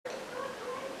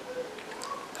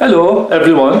Hello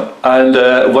everyone, and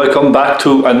welcome back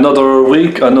to another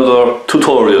week, another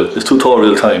tutorial. It's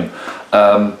tutorial time.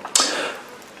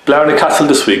 Blarney Castle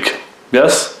this week,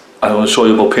 yes? I'm going to show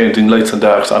you about painting lights and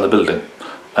darks on a building.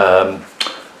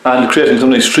 And creating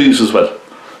some nice trees as well.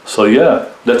 So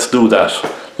yeah, let's do that.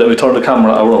 Let me turn the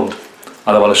camera around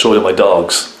and I want to show you my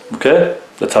dogs. Okay?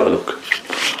 Let's have a look.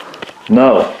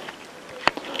 Now,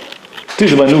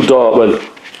 these are my new dog. Well,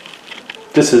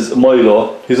 this is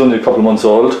Milo, he's only a couple of months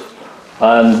old,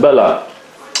 and Bella.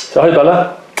 Say hi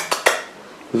Bella.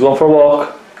 He's going for a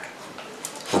walk.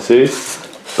 You see?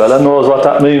 Bella knows what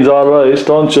that means, alright,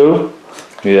 don't you?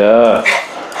 Yeah.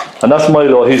 And that's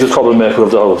Milo, he's a troublemaker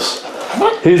of the house.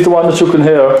 He's the one that you can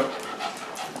hear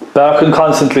barking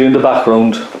constantly in the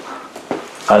background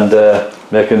and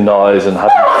making noise and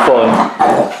having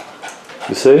fun.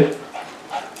 You see?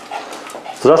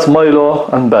 So that's Milo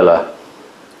and Bella.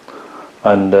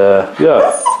 And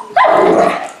yeah,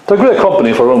 they're great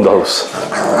company for around the house.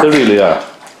 They really are.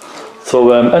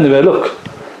 So anyway, look,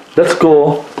 let's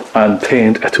go and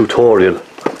paint a tutorial.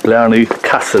 Blarney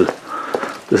Castle.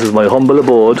 This is my humble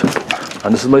abode,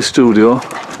 and this is my studio.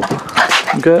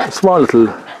 Okay, a small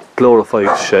little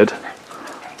glorified shed.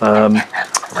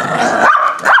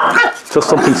 Just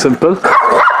something simple,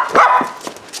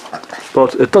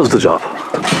 but it does the job.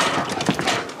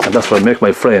 And that's where I make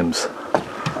my frames.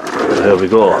 There we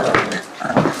go.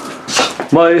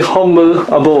 My humble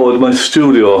abode, my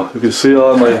studio. You can see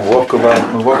all my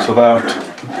works of art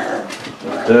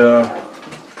there.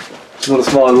 It's another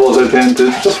small rose I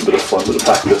painted, just a bit of fun, a bit of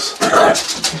practice.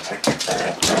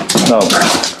 Now,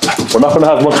 we're not going to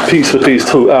have much peace with these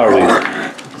two, are we?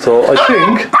 So I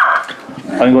think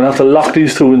I'm going to have to lock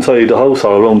these two inside the house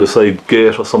or around the side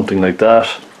gate or something like that.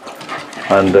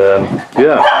 And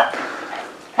yeah.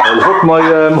 I'll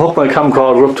hook my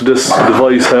camcorder up to this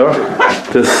device here,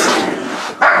 this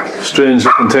strange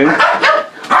looking thing,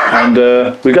 and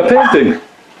we got painting.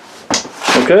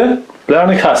 Okay,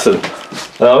 Blarney Castle.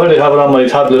 I already have it on my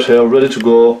tablet here, ready to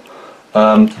go.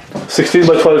 16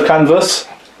 by 12 canvas,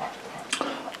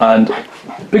 and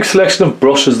big selection of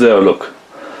brushes there. Look,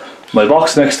 my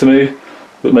box next to me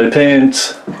with my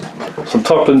paints, some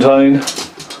turpentine.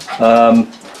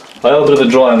 I have a bit of a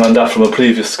drawing on that from a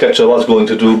previous sketch I was going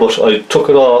to do, but I took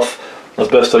it off as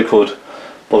best I could.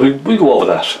 But we go over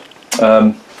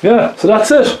that. Yeah, so that's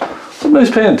it. Some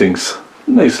nice paintings.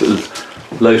 Nice little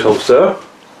lighthouse there.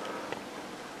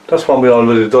 That's one we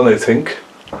already done, I think.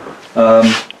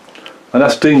 And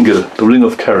that's Dingle, the Ring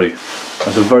of Kerry.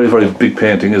 That's a very, very big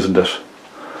painting, isn't it?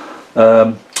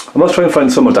 I must try and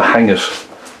find somewhere to hang it.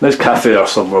 Nice cafe or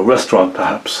somewhere, restaurant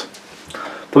perhaps.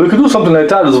 But we could do something like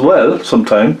that as well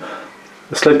sometime.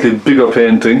 A slightly bigger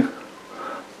painting.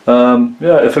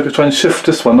 Yeah, if I could try and shift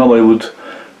this one now, I would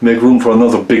make room for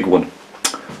another big one.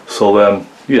 So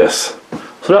yes,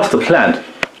 so that's the plan.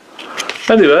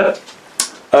 Anyway,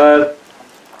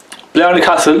 Blarney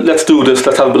Castle, let's do this.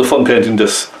 Let's have a bit of fun painting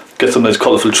this. Get some nice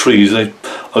colourful trees.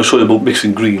 I'll show you about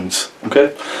mixing greens.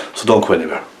 Okay, so don't go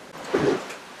anywhere.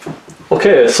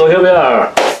 Okay, so here we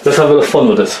are. Let's have a bit of fun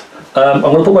with this. I'm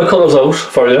going to put my colours out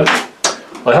for you.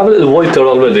 I have a little white there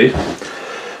already,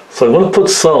 so I'm going to put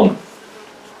some,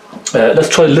 let's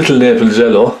try Little Naples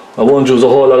Yellow. I won't use a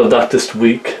whole lot of that this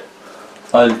week.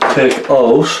 I'll take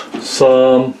out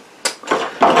some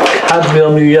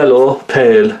Cadmium Yellow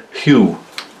Pale Hue.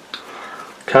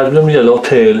 Cadmium Yellow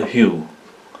Pale Hue.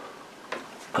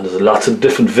 And there's lots of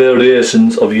different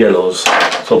variations of yellows,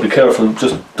 so be careful,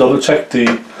 just double check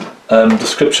the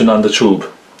description on the tube.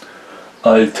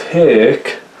 I'll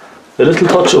take a little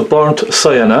touch of burnt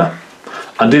sienna,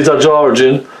 and these are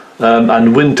Georgian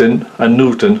and Winton and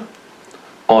Newton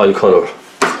oil colour.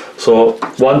 So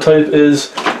one type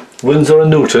is Windsor and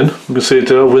Newton, you can see it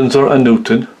there, Windsor and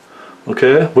Newton,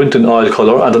 okay, Winton oil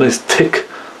colour, and a nice thick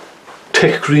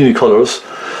greeny colours.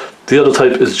 The other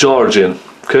type is Georgian,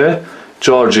 okay,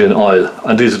 Georgian oil,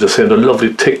 and these are the same, they're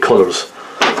lovely thick colours,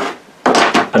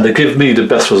 and they give me the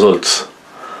best results.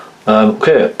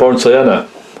 Okay, burnt sienna.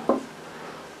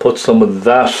 Put some of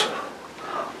that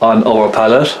on our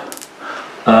palette,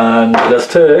 and let's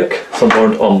take some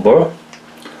burnt umber,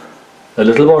 a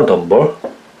little burnt umber,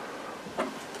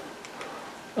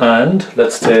 and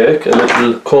let's take a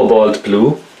little cobalt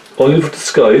blue, only for the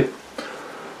sky.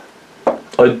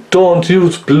 I don't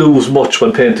use blues much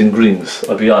when painting greens,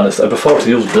 I'll be honest. I prefer to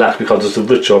use black because it's a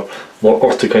richer, more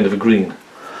earthy kind of a green.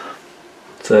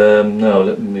 Now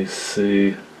let me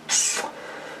see.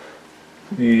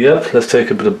 Yep, let's take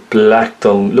a bit of black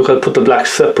down. Look, I'll put the black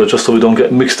separate just so we don't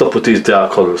get mixed up with these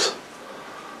dark colours,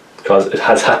 because it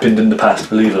has happened in the past,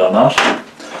 believe it or not.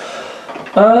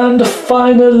 And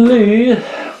finally,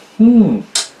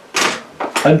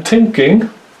 I'm thinking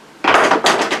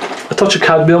a touch of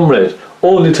cadmium red,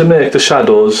 only to make the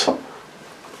shadows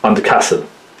on the castle.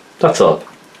 That's all.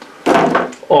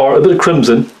 Or a bit of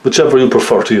crimson, whichever you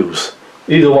prefer to use.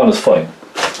 Either one is fine.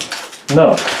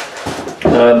 Now,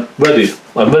 ready.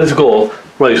 I'm ready to go.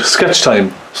 Right, sketch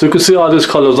time. So you can see all these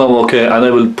colours now, okay, and I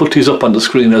will put these up on the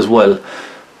screen as well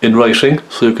in writing,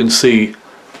 so you can see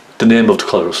the name of the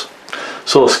colours.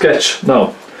 So sketch.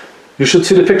 Now, you should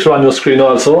see the picture on your screen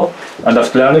also, and that's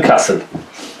Blarney Castle.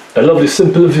 A lovely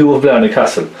simple view of Blarney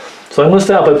Castle. So I'm going to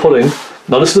start by putting,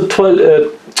 now this is a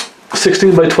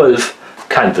 16 by 12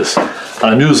 canvas, and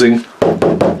I'm using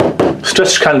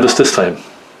stretched canvas this time.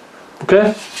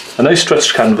 Okay, a nice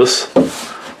stretched canvas,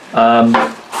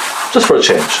 just for a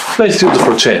change. It's nice to use it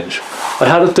for a change. I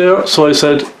had it there, so I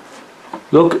said,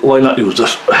 look, why not use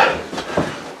it?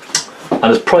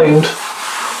 And it's primed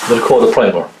with a coat of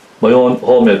primer, my own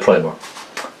homemade primer.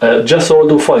 Gesso will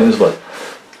do fine as well.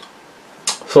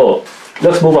 So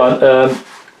let's move on.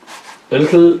 A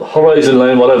little horizon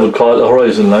line, what I would call a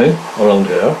horizon line around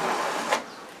here.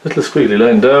 Little squiggly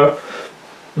line there.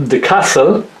 The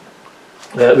castle,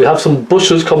 we have some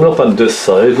bushes coming up on this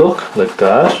side, look, like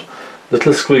that.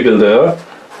 Little squiggle there,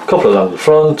 a couple along the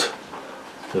front,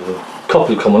 a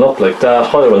couple coming up like that,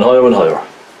 higher and higher and higher.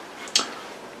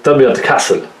 Then we have the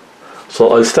castle.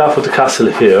 So I'll start with the castle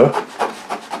here.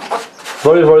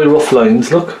 Very, very rough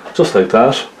lines, look, just like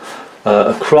that.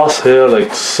 Across here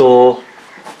like so.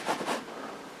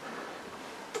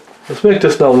 Let's make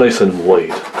this now nice and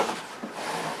wide.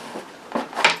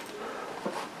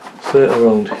 Say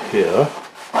around here.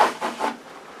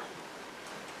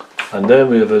 And then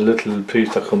we have a little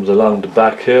piece that comes along the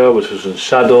back here, which is in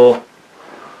shadow,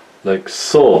 like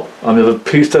so. And we have a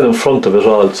piece then in front of it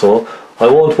also. I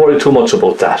won't worry too much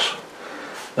about that.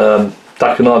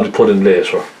 That can all be put in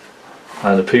later.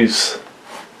 And a piece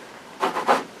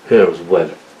here as well.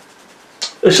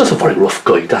 It's just a very rough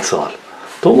guide, that's all.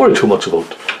 Don't worry too much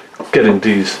about getting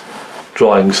these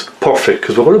drawings perfect,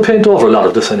 because we're going to paint over a lot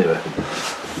of this anyway.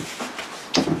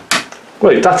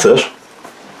 Right, that's it.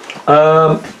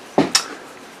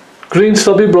 Green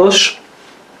stubby brush.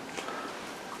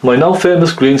 My now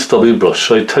famous green stubby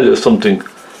brush. I tell you something.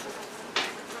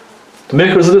 The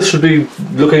makers of this should be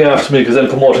looking after me, because I'm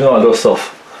promoting all their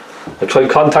stuff. I tried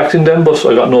contacting them, but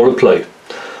I got no reply.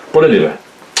 But anyway,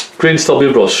 green stubby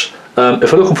brush.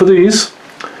 If you're looking for these,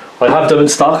 I have them in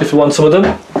stock if you want some of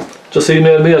them. Just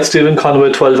email me at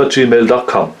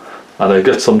stephenconway12@gmail.com and I'll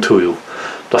get some to you.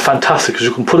 They're fantastic because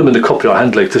you can put them in the cup of your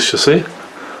hand like this, you see,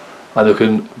 and you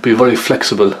can be very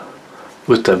flexible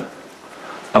with them.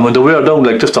 And when they wear down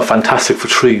like this, they're fantastic for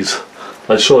trees.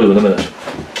 I'll show you in a minute.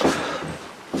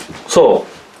 So,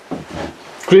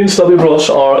 green stubby brush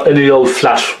or any old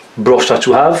flat brush that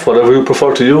you have, whatever you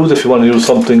prefer to use. If you want to use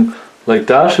something like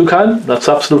that, you can. That's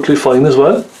absolutely fine as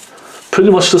well. Pretty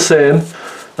much the same.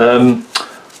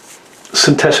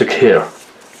 Synthetic here.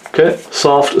 Okay,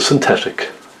 soft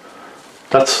synthetic.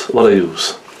 That's what I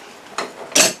use.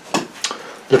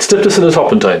 Let's dip this in the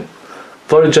turpentine.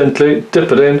 Very gently,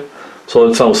 dip it in so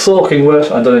it's now soaking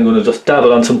wet, and then I'm going to just dab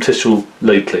it on some tissue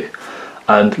lightly.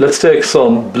 And let's take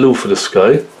some blue for the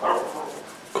sky,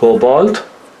 cobalt,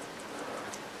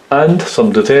 and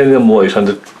some titanium white. And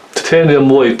the titanium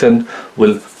white then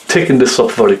will thicken this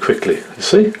up very quickly, you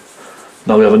see?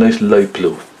 Now we have a nice light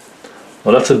blue.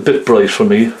 Now that's a bit bright for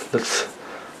me. Let's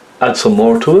add some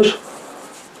more to it.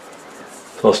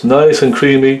 So it's nice and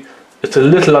creamy. It's a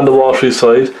little on the watery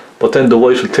side, but then the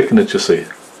white will thicken it, you see.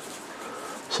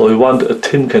 So we want a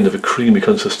thin kind of a creamy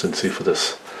consistency for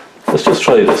this. Let's just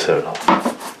try this here now.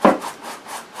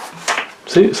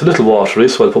 See, it's a little watery,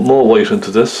 so I'll put more white into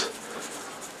this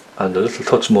and a little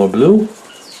touch more blue.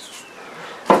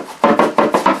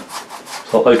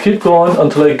 So I'll keep going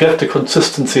until I get the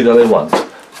consistency that I want.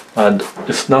 And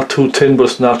it's not too thin, but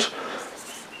it's not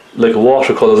like a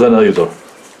watercolour then either.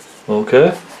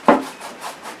 Okay?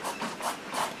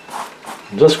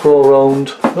 Just go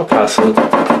around your castle.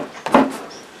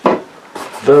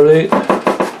 Very...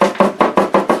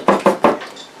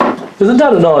 Isn't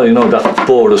that annoying, you know, that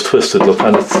board is twisted, look,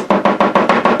 and it's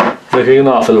making an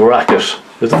awful racket.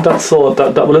 Isn't that so?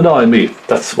 That will annoy me.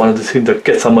 That's one of the things that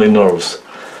gets on my nerves.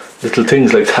 Little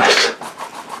things like that.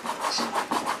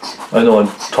 I know I'm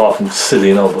talking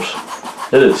silly now, but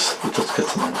it is. It just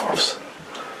gets on my nerves.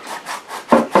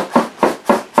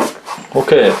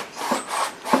 Okay.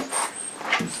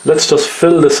 Let's just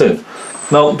fill this in.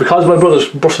 Now, because my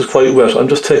brush is quite wet, I'm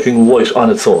just taking white on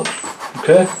its own.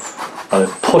 Okay? And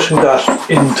I'm pushing that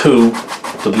into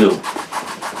the blue.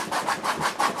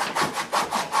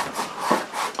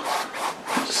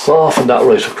 Soften that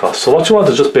right across. So what you want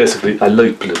is just basically a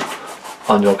light blue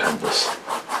on your canvas.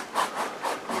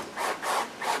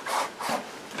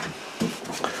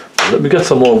 Let me get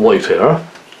some more white here.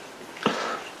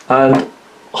 And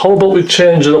how about we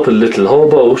change it up a little? How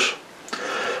about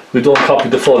we don't copy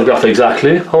the photograph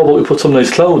exactly? How about we put some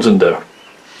nice clouds in there?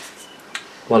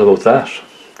 What about that?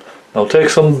 Now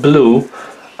take some blue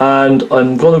and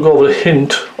I'm going to go with a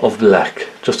hint of black.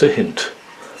 Just a hint.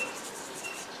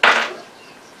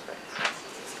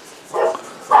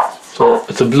 So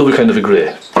it's a bluey kind of a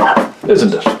grey,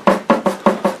 isn't it?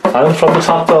 And from the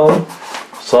top down,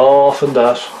 soften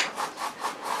that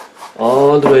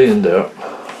all the way in there.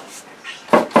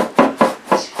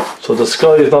 So the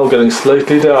sky is now getting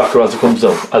slightly darker as it comes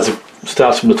down. As it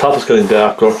starts from the top, it's getting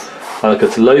darker, and it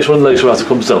gets lighter and lighter as it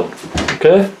comes down.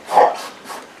 Okay?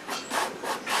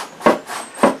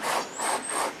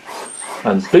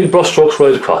 And big brush strokes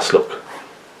right across, look.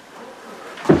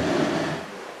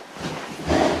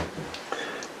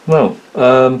 Now,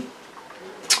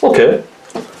 okay,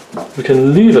 we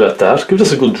can leave it at that. Give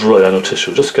this a good dry on our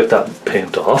tissue, just get that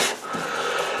paint off.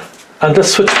 And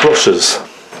let's switch brushes.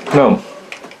 Now,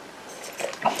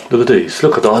 look at these,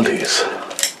 look at all these.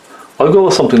 I'll go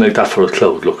with something like that for a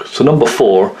cloud, look. So number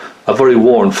 4, a very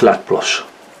worn flat brush.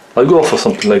 I'll go for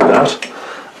something like that.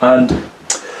 And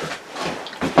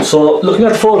so looking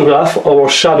at the photograph, our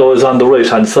shadow is on the right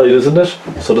hand side, isn't it?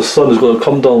 So the sun is going to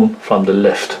come down from the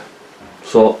left.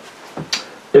 So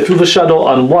if you have a shadow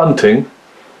on one thing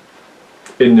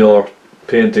in your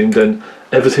painting, then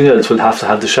everything else will have to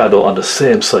have the shadow on the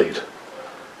same side.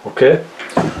 Okay?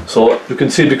 So you can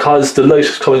see, because the light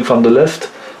is coming from the left,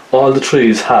 all the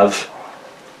trees have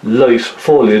light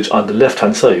foliage on the left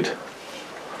hand side.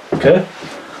 Okay?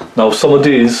 Now some of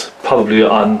these probably are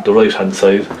on the right hand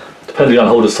side, depending on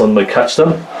how the sun might catch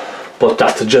them, but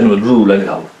that's the general rule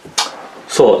anyhow.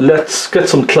 So let's get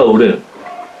some cloud in.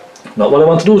 Now what I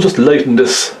want to do is just lighten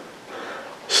this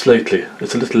slightly.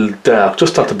 It's a little dark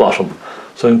just at the bottom.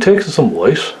 So I'm taking some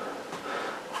white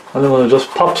and I'm going to just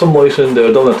pop some white in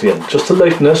there down at the end, just to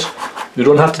lighten it. You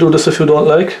don't have to do this if you don't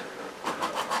like,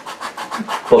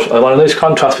 but I want a nice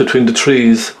contrast between the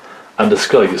trees and the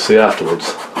sky, you see,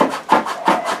 afterwards.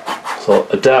 So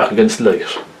a dark against light.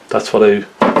 That's what I'm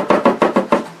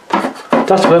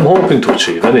hoping to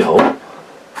achieve anyhow.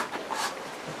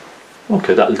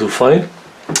 Okay, that'll do fine.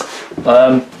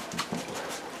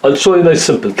 I'll show you nice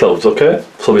simple clouds, okay?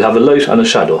 So we have a light and a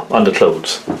shadow on the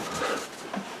clouds.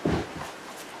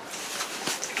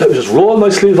 Let me just roll my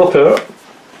sleeve up here,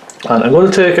 and I'm going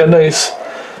to take a nice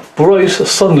bright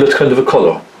sunlit kind of a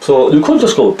colour. So you could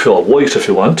just go with pure white if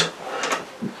you want,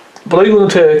 but I'm going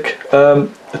to take a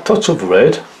touch of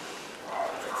red,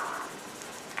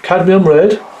 cadmium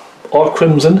red or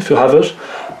crimson if you have it,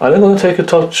 and I'm going to take a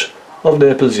touch of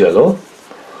Naples yellow.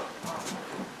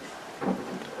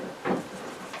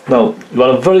 Now you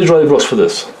want a very dry brush for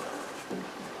this,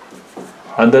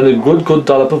 and then a good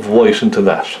dollop of white into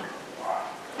that.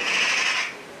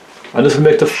 And this will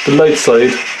make the light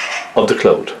side of the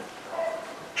cloud.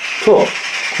 So,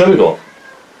 there we go.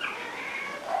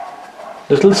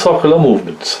 Little circular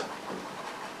movements.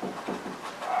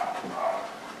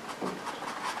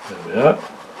 There we are.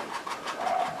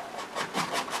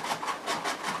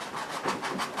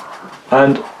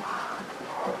 And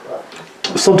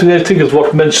something I think is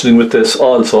worth mentioning with this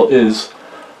also is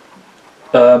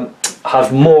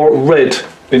have more red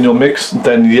in your mix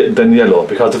than yellow,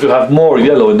 because if you have more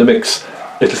yellow in the mix,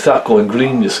 it'll start going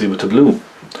green, you see, with the blue.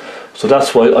 So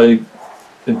that's why I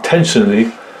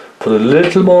intentionally put a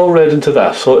little more red into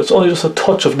that. So it's only just a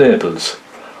touch of Naples,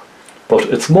 but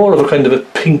it's more of a kind of a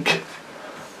pink.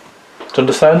 Do you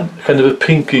understand? Kind of a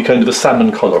pinky, kind of a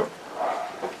salmon colour.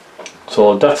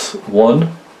 So that's one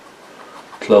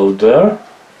cloud there,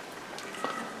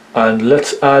 and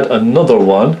let's add another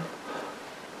one.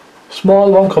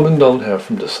 Small one coming down here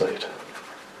from this side.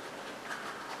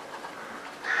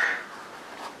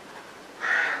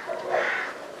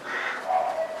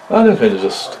 And I'm kind of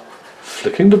just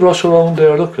flicking the brush around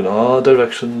there, look in all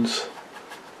directions.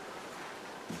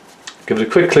 Give it a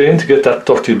quick clean to get that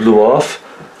dirty blue off.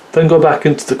 Then go back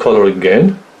into the colour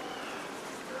again.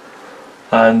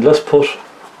 And let's put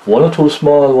one or two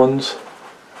small ones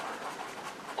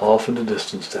off in the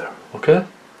distance there, okay?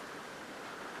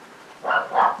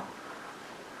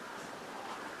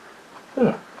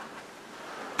 There.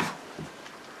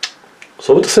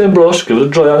 So with the same brush, give it a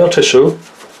dry on your tissue.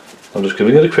 I'm just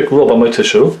giving it a quick rub on my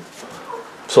tissue.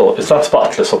 So it's not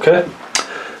spotless, okay?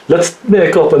 Let's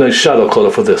make up a nice shadow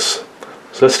colour for this.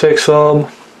 So let's take some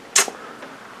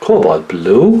cobalt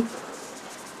blue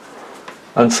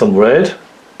and some red.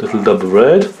 little dab of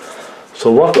red.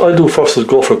 So what I do first is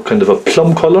go for kind of a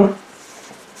plum colour.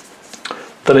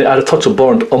 Then I add a touch of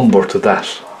burnt umber to that.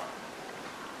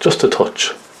 Just a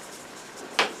touch.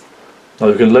 Now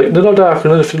you can lighten it or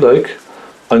darken it if you like.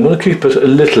 I'm going to keep it a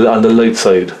little on the light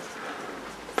side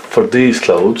for these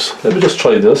clouds. Let me just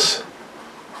try this.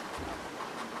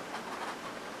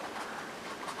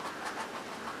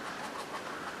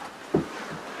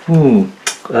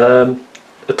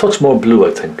 A touch more blue,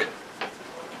 I think.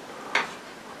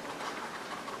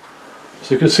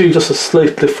 So you can see just a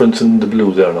slight difference in the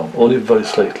blue there now, only very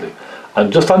slightly.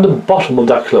 And just on the bottom of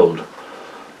that cloud,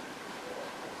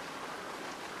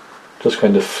 just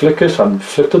kind of flick it and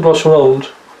flick the brush around,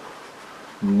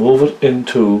 move it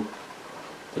into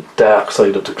the dark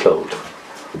side of the cloud.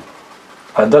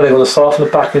 And then I'm going to soften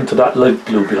it back into that light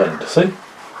blue behind, see?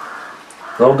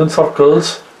 Round in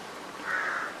circles,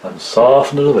 and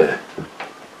soften it away.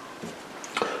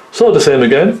 So the same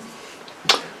again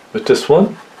with this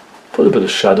one. Put a bit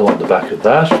of shadow on the back of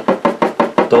that,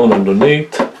 down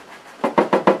underneath,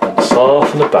 and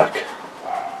soften it back.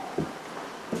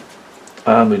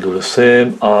 And we do the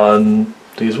same on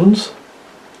these ones.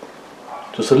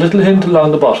 Just a little hint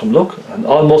along the bottom, look, and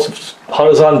almost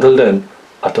horizontal then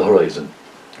at the horizon.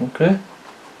 Okay.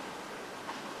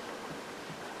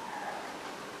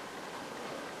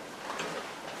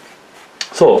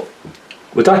 So,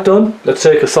 with that done, let's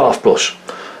take a soft brush.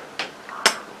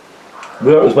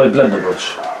 Where is my blender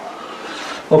brush?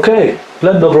 Okay,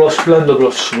 blender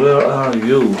brush, where are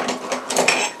you?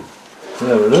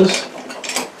 There it is.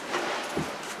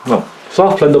 Now,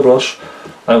 soft blender brush.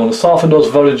 I'm going to soften those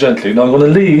very gently. Now I'm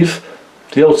going to leave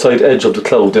the outside edge of the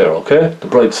cloud there, okay? The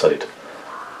bright side.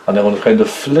 And I'm going to kind of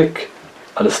flick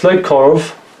at a slight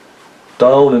curve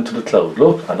down into the cloud,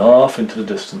 look, and off into the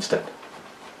distance then.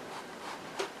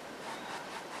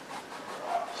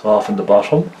 Soften the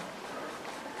bottom.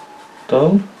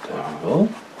 Down, there we go.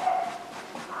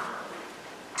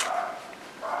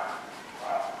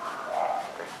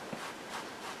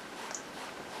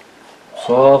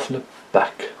 Soften it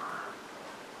back.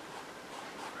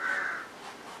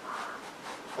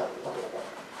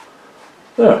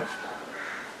 There.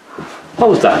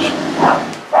 How's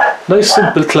that? Nice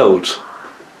simple clouds.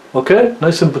 Okay,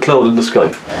 nice simple cloud in the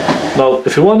sky. Now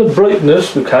if you want to brighten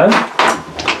it, you can.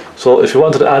 So if you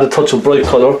wanted to add a touch of bright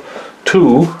colour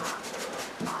to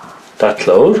that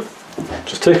cloud,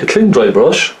 just take a clean dry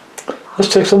brush.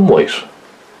 Let's take some white.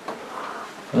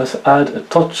 And let's add a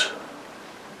touch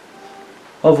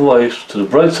of white to the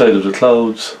bright side of the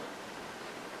clouds.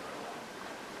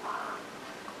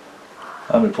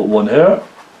 And we put one here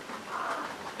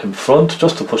in front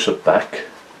just to push it back.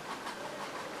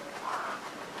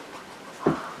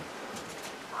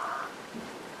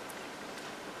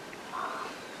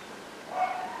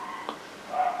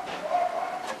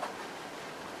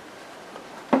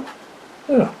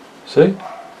 Yeah, see?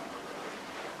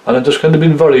 And I'm just kind of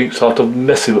being very sort of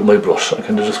messy with my brush. I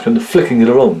kind of just kind of flicking it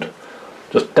around,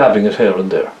 just dabbing it here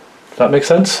and there. Does that make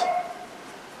sense?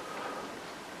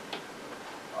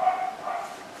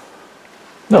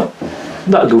 No,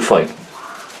 that'll do fine.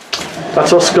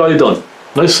 That's our sky done.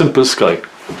 Nice simple sky.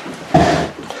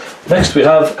 Next we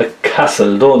have a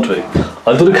castle, don't we?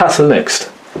 I'll do the castle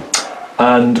next.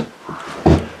 And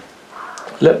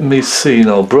let me see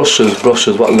now, brushes,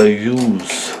 what will I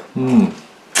use?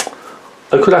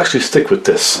 I could actually stick with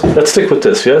this. Let's stick with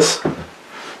this, yes?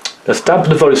 Let's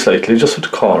dampen it very slightly, just at the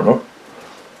corner.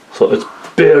 So it's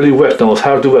barely wet now, it's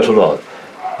hardly wet at all.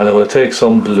 And I'm going to take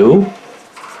some blue.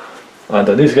 And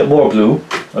I need to get more blue.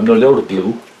 I'm nearly out of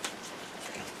blue.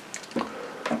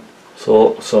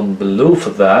 So some blue for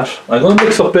that. I'm going to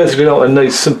mix up basically now a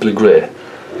nice simple grey.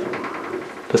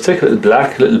 Let's take a little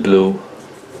black, a little blue,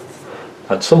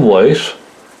 and some white.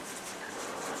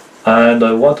 And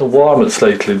I want to warm it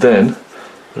slightly then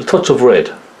with a touch of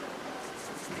red.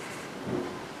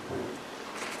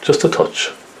 Just a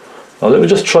touch. Now let me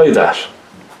just try that.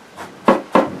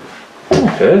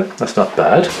 Okay, that's not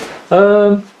bad.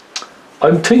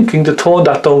 I'm thinking to tone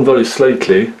that down very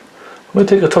slightly. I'm going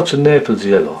to take a touch of Naples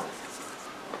yellow.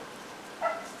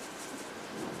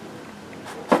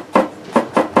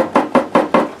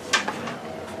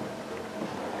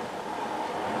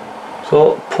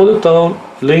 So pull it down,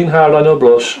 lean hard on your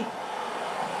brush.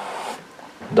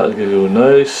 That'll give you a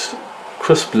nice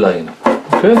crisp line.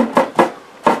 Okay?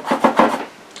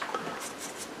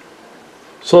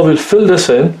 So we'll fill this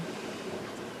in.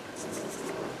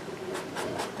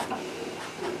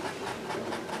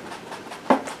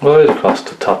 Right across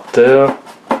the top there.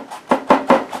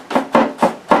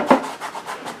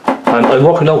 And I'm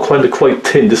working out quite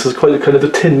thin. This is quite kind of a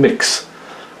thin mix.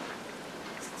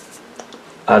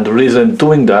 And the reason I'm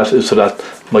doing that is so that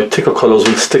my thicker colours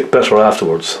will stick better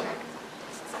afterwards.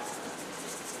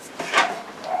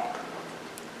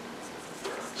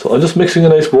 So I'm just mixing a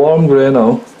nice warm grey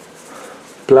now.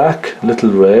 Black,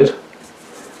 little red.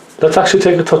 Let's actually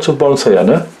take a touch of burnt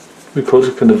sienna. We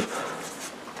could kind of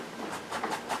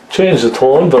change the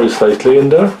tone very slightly in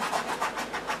there.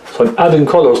 So I'm adding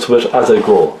colours to it as I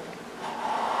go.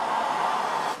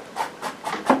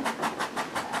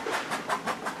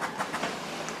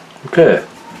 Okay.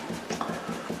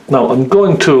 Now I'm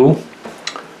going to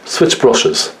switch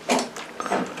brushes.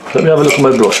 Let me have a look at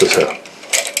my brushes here.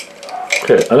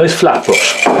 Okay, a nice flat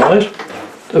brush, right?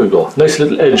 There we go, nice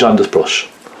little edge on this brush.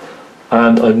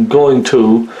 And I'm going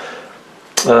to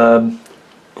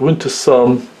go into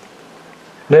some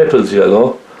Naples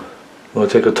yellow. I'm going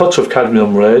to take a touch of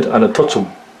cadmium red and a touch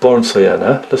of burnt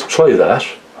sienna. Let's try that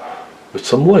with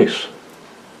some white.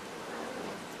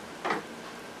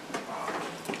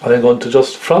 And I'm going to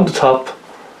just, from the top,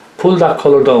 pull that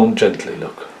colour down gently,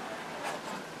 look.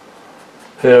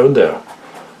 Here and there.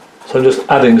 So I'm just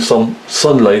adding some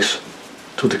sunlight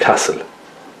to the castle.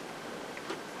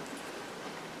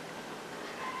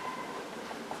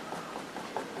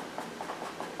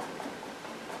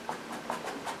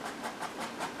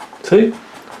 See?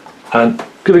 And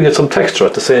giving it some texture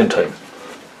at the same time.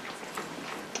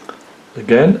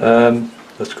 Again,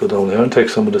 let's go down here and take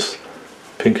some of this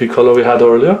pinky colour we had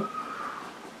earlier.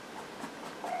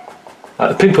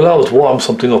 Pink will always warm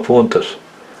something up, won't it?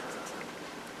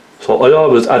 So I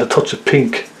always add a touch of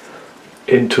pink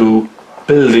into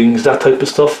buildings, that type of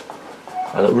stuff,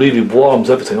 and it really warms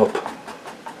everything up.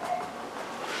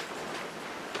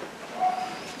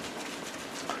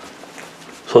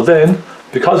 So then,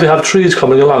 because we have trees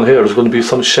coming along here, there's going to be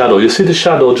some shadow. You see the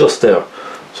shadow just there.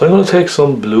 So I'm going to take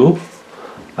some blue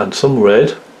and some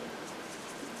red.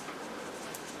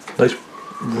 Nice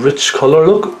rich colour,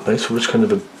 look. Nice rich kind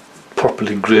of a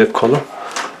purpley grape colour.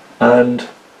 And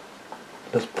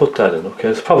let's put that in, okay.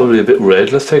 It's probably a bit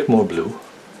red. Let's take more blue.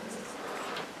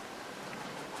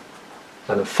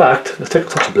 And in fact, let's take a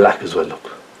touch of black as well,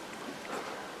 look.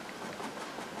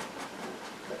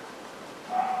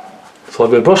 So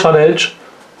I've got a brush on edge,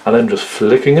 and I'm just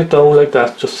flicking it down like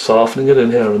that, just softening it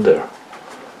in here and there,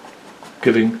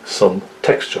 giving some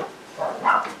texture.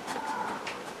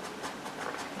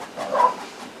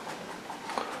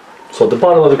 So the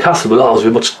bottom of the castle will always be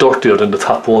much dirtier than the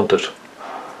top, won't it?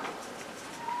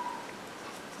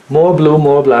 More blue,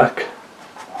 more black,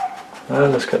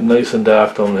 and let's get nice and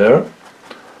dark down here.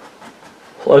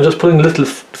 So I'm just putting little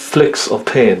flicks of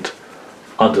paint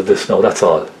onto this now, that's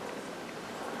all.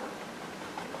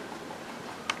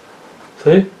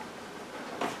 See?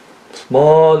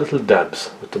 Small little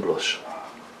dabs with the brush.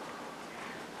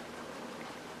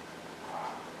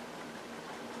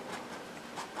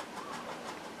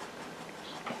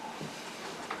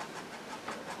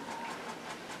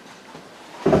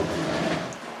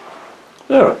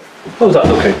 There, how's that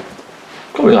looking?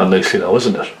 Coming on nicely now,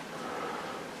 isn't it?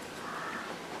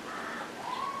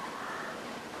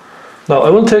 Now I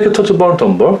will take a touch of burnt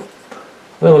umber, and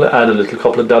I'm going to add a little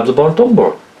couple of dabs of burnt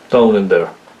umber down in there.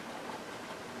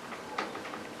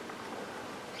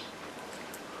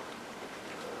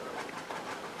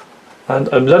 And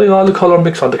I'm letting all the colour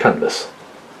mix on the canvas.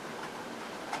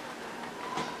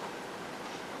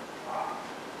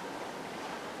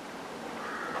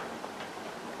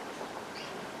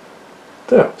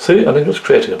 There, see, and I'm just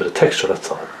creating a bit of texture, that's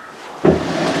all.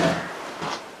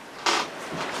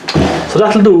 So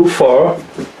that'll do for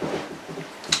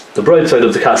the bright side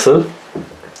of the castle.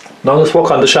 Now let's work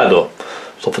on the shadow.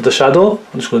 So for the shadow,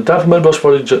 I'm just going to dampen my brush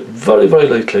very, very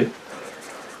lightly. And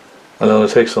I'm going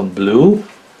to take some blue,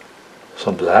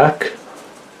 some black,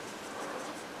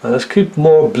 and let's keep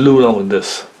more blue now in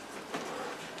this.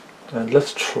 And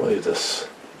let's try this.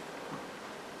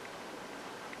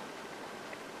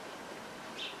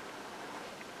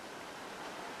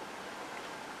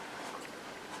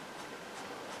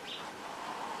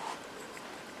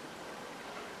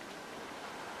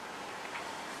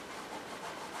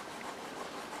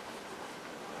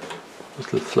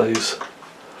 Little flies.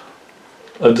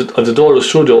 The door of the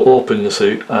studio open, you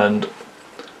see, and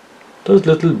there's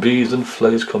little bees and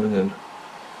flies coming in.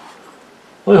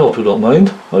 I hope you don't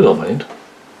mind. I don't mind.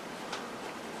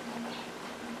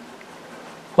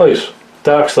 Right,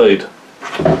 dark side.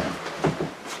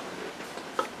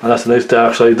 And that's a nice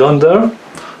dark side done there.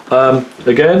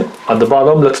 Again, on the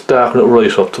bottom, let's darken it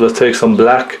right up. So let's take some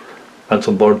black and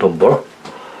some burnt umber.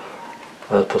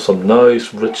 And I'll put some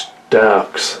nice rich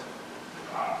darks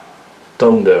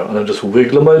down there, and I'm just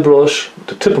wiggling my brush,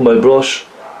 the tip of my brush,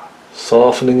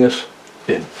 softening it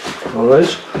in.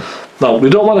 Alright? Now, we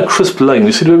don't want a crisp line.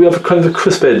 You see the way we have a kind of a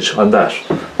crisp edge on that?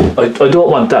 I don't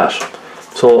want that.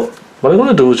 So, what I'm going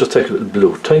to do is just take a little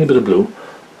blue, tiny bit of blue,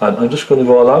 and I'm just going to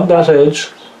go along that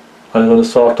edge, and I'm going to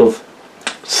sort of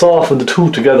soften the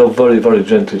two together very, very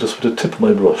gently, just with the tip of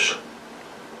my brush.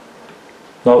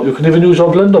 Now, you can even use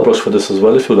your blender brush for this as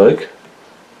well, if you like.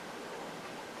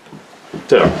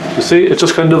 There. You see, it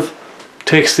just kind of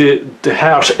takes the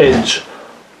harsh edge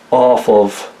off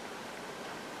of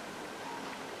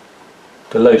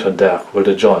the light and dark where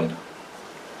they join.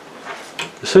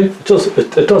 You see, it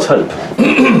does help.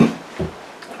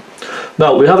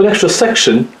 Now we have an extra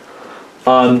section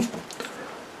on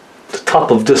the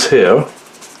top of this here,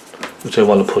 which I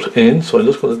want to put in. So I'm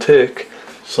just going to take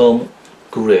some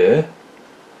grey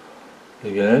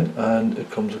again, and it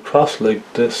comes across like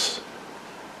this,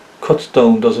 cuts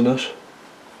down, doesn't it?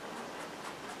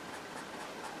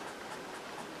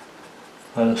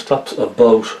 And it stops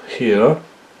about here.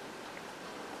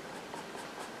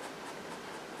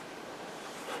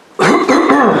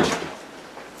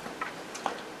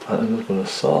 And I'm just going to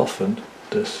soften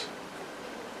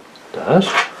that.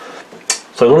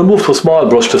 So I'm going to move to a small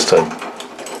brush this time.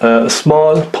 A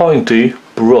small pointy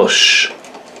brush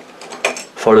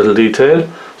for a little detail.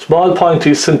 Small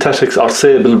pointy synthetics or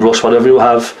sable brush, whatever you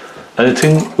have.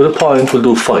 Anything with a point will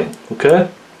do fine, okay?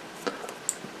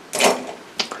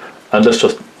 And I'm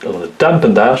going to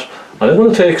dampen that, and I'm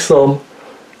going to take some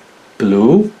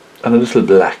blue and a little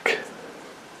black.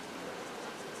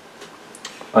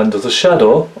 And there's a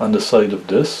shadow on the side of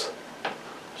this,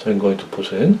 so I'm going to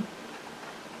put in.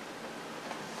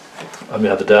 And we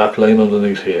have a dark line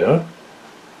underneath here.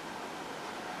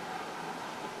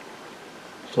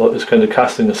 So it's kind of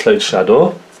casting a slight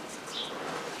shadow.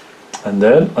 And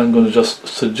then I'm going to just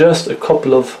suggest a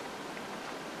couple of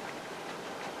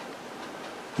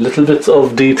little bits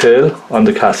of detail on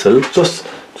the castle. Just,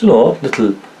 you know,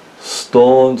 little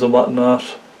stones and whatnot.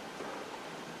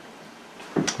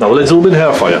 Now will I zoom in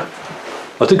here for you?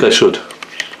 I think I should.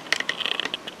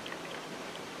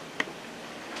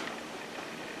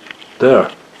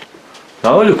 There.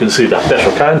 Now you can see that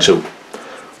better, can't you?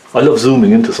 I love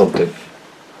zooming into something.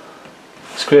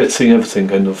 It's great seeing everything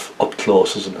kind of up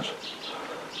close, isn't it?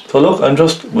 So look, I'm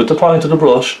just, with the point of the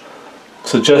brush,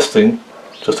 suggesting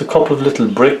just a couple of little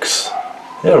bricks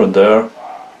here and there.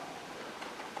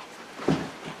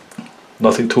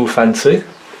 Nothing too fancy.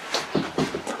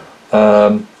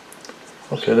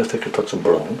 Okay, let's take a touch of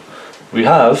brown. We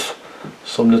have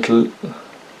some little,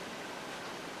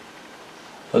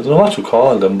 I don't know what you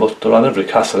call them, but they're on every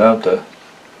castle, aren't they?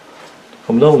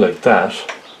 Come down like that.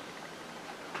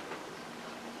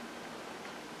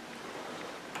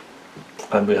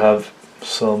 And we have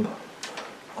some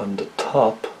on the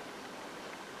top.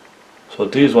 So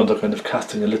these ones are kind of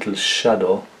casting a little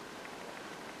shadow.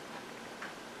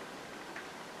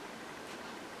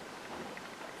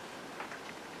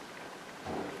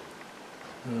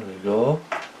 There we go.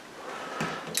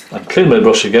 And clean my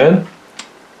brush again.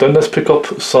 Then let's pick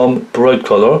up some bright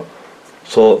colour.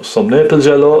 So some Naples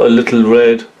yellow, a little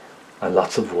red, and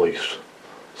lots of white.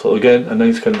 So again, a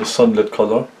nice kind of sunlit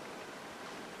colour.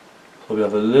 So we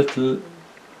have a little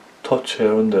touch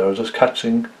here and there, just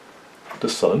catching the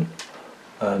sun.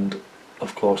 And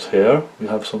of course here we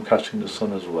have some catching the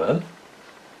sun as well.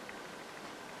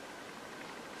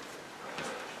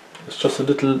 It's just a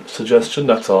little suggestion,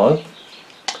 that's all.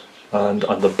 And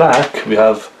on the back we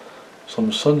have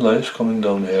some sunlight coming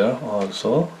down here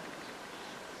also.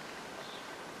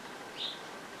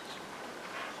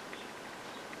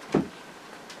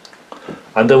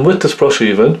 And then with this brush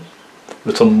even,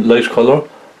 with some light colour,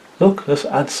 look, let's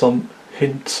add some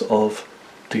hints of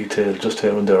detail just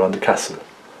here and there on the castle.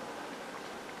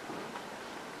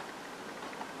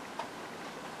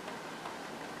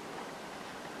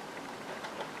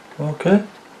 Okay,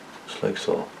 just like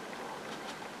so.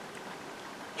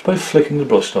 Just by flicking the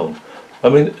brush down. I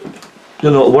mean, you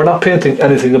know, we're not painting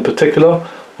anything in particular,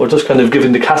 we're just kind of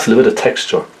giving the castle a bit of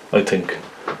texture, I think.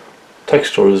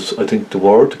 Texture is, I think,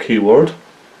 the key word.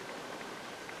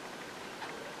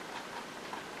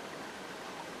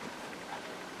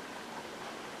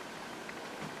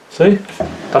 See?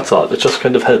 That's all. It just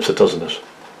kind of helps it, doesn't it?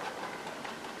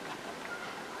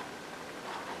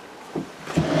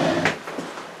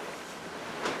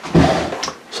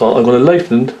 So I'm going to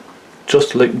lighten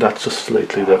just like that, just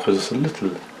slightly there, because it's a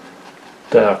little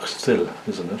dark still,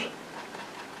 isn't it?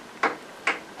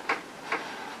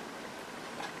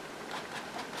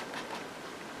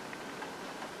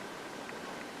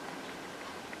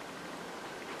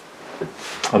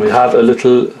 And we have a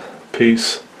little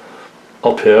piece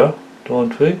up here,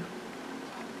 don't we?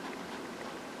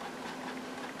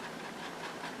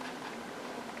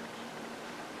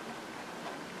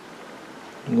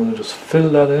 I'm going to just fill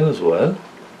that in as well.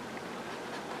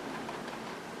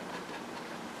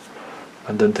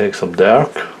 And then take some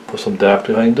dark, put some dark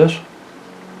behind it.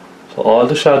 So all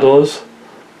the shadows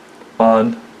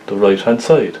on the right hand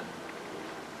side.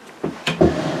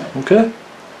 Okay.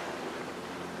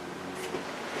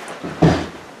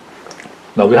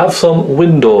 Now we have some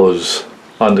windows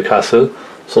on the castle,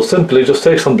 so simply just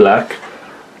take some black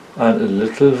and a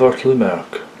little vertical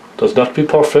mark. Does not be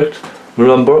perfect.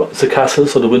 Remember, it's a castle,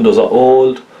 so the windows are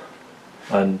old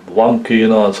and wonky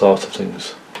and all sorts of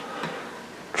things.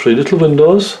 3 little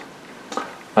windows,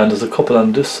 and there's a couple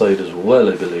on this side as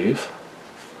well, I believe.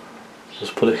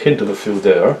 Just put a hint of a few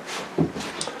there,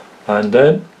 and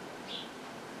then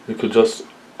we could just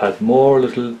add more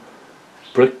little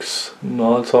bricks and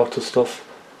all sorts of stuff.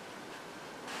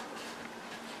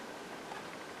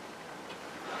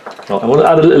 Now I want to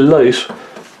add a little light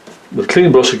with a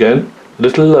clean brush again, a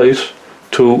little light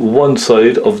to one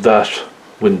side of that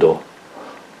window.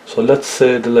 So let's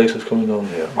say the light is coming down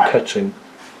here, I'm catching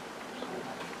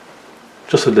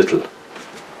just a little.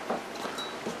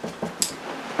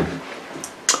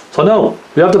 So now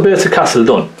we have the basic castle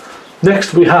done.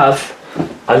 Next we have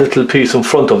a little piece in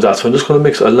front of that, so I'm just going to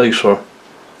mix a lighter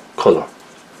colour.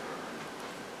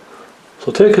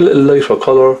 So take a little lighter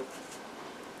colour,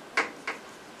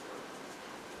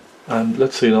 and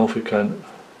let's see now if we can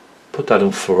put that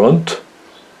in front.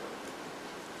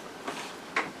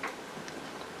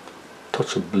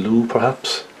 Touch of blue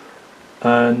perhaps,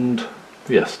 and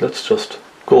yes, let's just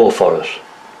go for it.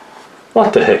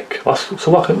 What the heck?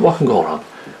 So what can go wrong?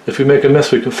 If we make a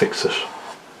mess, we can fix it.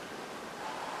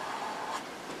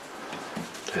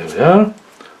 There we are,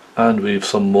 and we have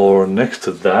some more next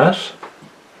to that.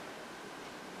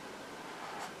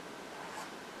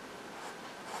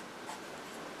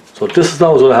 So this is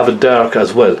now going to have a dark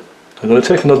as well. I'm going to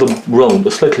take another round,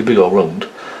 a slightly bigger round,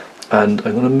 and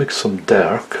I'm going to mix some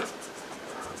dark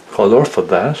colour for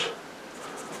that.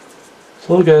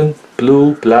 So again,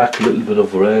 blue, black, a little bit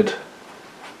of red.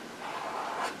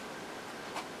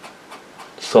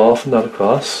 Soften that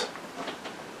across.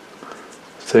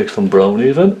 Let's take some brown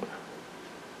even.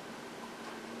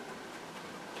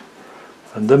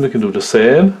 And then we can do the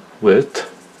same with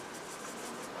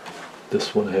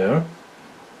this one here.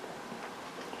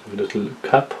 A little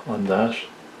cap on that.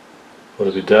 Will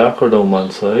it be darker down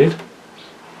one side?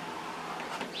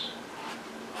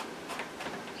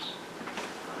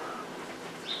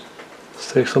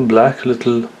 Let's take some black, a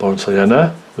little burnt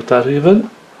sienna with that even.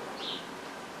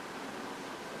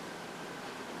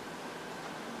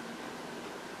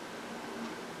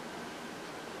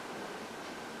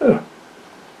 There.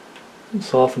 And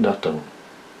soften that down.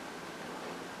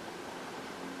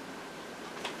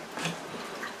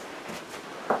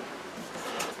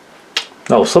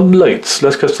 Now some lights,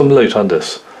 let's get some light on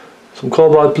this. Some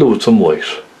cobalt blue with some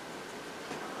white.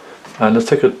 And let's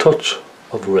take a touch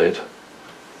of red.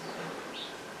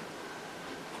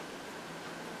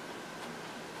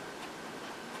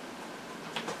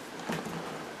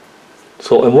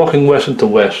 So I'm working wet into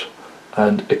wet,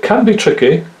 and it can be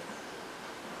tricky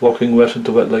working wet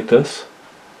into wet like this,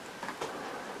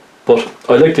 but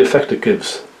I like the effect it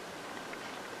gives.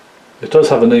 It does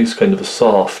have a nice kind of a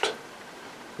soft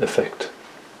effect.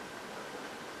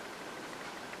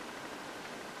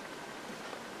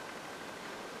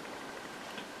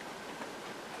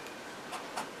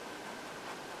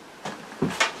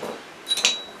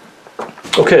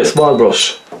 Okay, small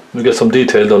brush. We get some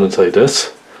detail done inside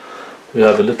this. We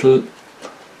have a little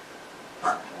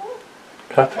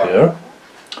cap here.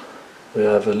 We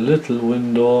have a little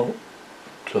window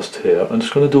just here. I'm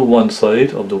just going to do one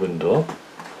side of the window.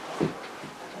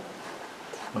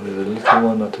 And we have a little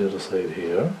one at the other side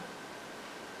here.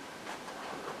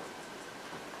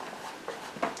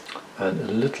 And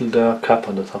a little dark cap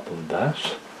on the top of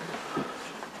that.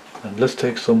 And let's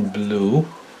take some blue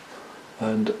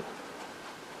and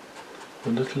a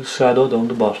little shadow down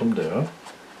the bottom there.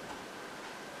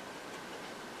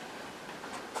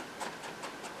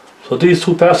 So these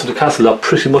two parts of the castle are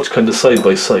pretty much kind of side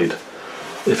by side,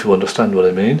 if you understand what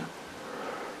I mean.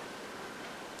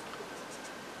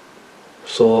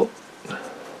 So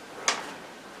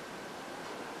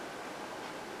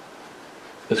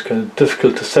it's kind of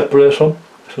difficult to separate them,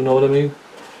 if you know what I mean.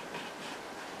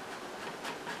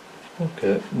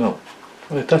 Okay, no,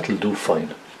 right, that'll do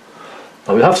fine.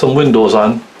 Now we have some windows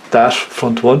on that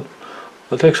front one.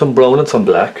 I'll take some brown and some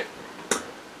black,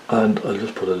 and I'll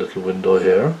just put a little window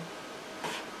here,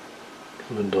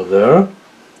 window there.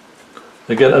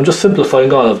 Again, I'm just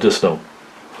simplifying all of this now.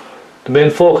 The main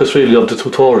focus really of the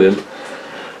tutorial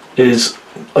is,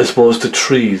 I suppose, the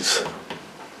trees.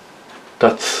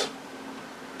 That's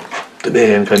the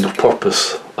main kind of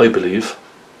purpose, I believe.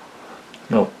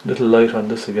 Now, little light on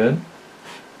this again.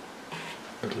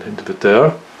 Little hint of it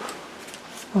there.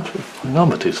 What's going on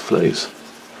with these flies?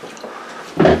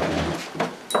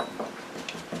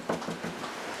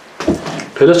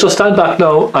 Okay, let's just stand back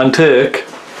now and take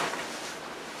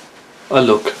a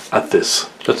look at this.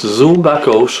 Let's zoom back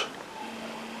out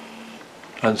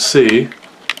and see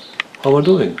how we're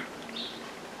doing.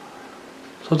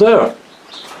 So there.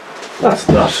 That's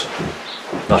not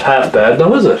half bad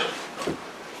now, is it?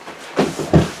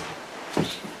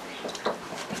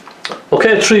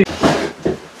 Okay, tree.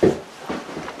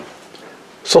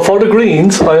 So for the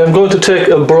greens, I am going to take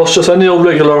a brush, just any old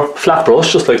regular flat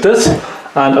brush, just like this,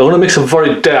 and I'm going to mix a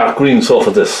very dark green so for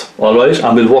this, alright,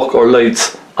 and we'll work our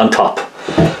lights on top.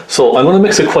 So I'm going to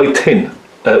mix it quite thin,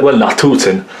 well, not too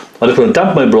thin. I'm just going to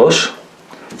damp my brush,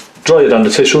 dry it on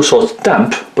the tissue so it's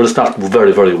damp, but it's not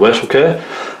very, very wet, okay?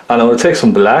 And I'm going to take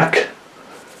some black,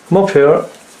 come up here,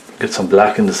 get some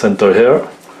black in the centre here,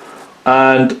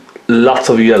 and lots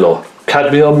of yellow,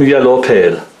 cadmium yellow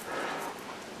pale.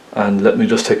 And let me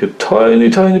just take a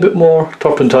tiny bit more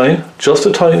turpentine, just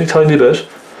a tiny bit.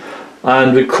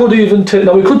 And we could even take,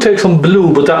 now we could take some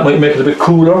blue, but that might make it a bit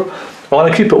cooler. I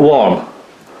want to keep it warm.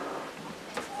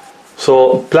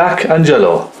 So black and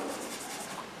yellow.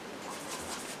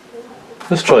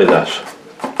 Let's try that.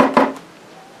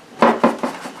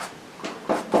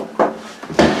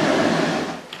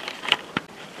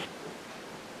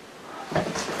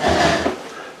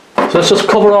 So let's just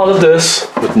cover all of this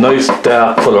with nice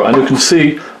dark colour, and you can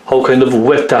see how kind of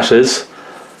wet that is.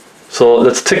 So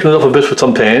let's thicken it up a bit with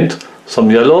some paint,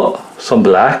 some yellow, some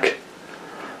black,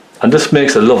 and this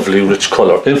makes a lovely rich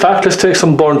colour. In fact, let's take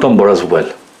some burnt umber as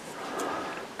well.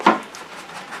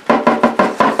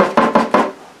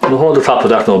 I'll hold the top of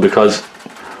that now because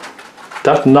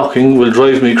that knocking will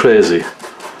drive me crazy.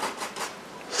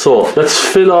 So let's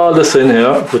fill all this in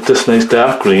here with this nice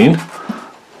dark green.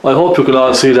 I hope you can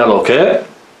all see that okay.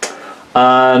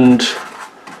 And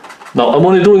now I'm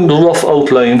only doing the rough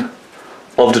outline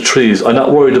of the trees. I'm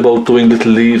not worried about doing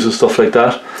little leaves and stuff like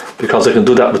that because I can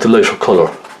do that with the lighter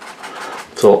colour.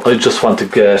 So I just want to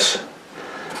get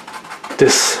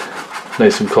this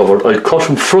nice and covered. I cut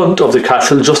in front of the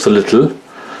castle just a little.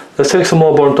 Let's take some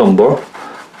more burnt umber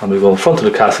and we go in front of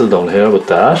the castle down here with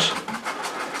that.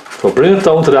 So bring it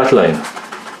down to that line.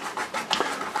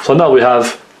 So now we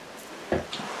have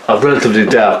a relatively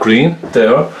dark green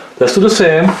there. Let's do the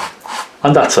same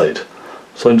on that side.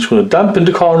 So I'm just going to dampen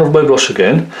the corner of my brush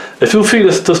again. If you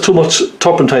feel there's too much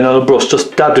turpentine on a brush,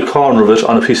 just dab the corner of it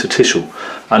on a piece of tissue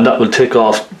and that will take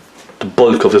off the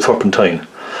bulk of the turpentine.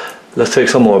 Let's take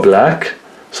some more black,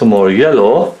 some more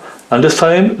yellow, and this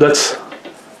time let's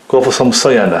go for some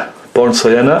sienna, burnt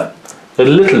sienna, a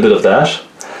little bit of that,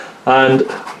 and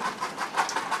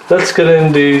let's get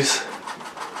in these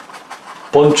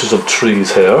bunches of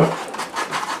trees here.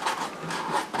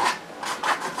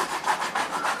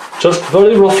 Just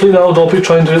very roughly now, don't be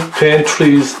trying to paint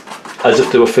trees as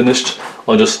if they were finished.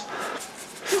 I'm just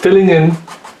filling in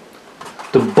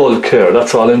the bulk here,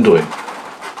 that's all I'm doing.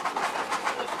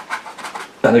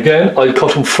 And again, I'll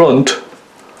cut in front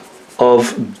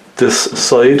of this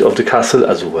side of the castle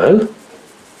as well.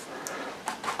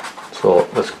 So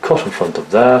let's cut in front of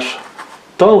that,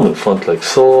 down in front like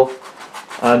so,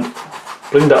 and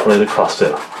bring that right across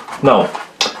there. Now,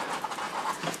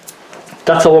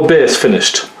 that's our base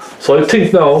finished. So I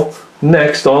think now,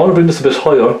 next, I want to bring this a bit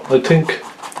higher. I think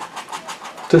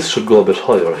this should go a bit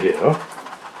higher here.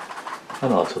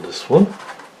 And also this one.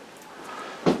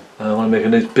 And I want to make a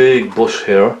nice big bush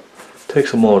here. Take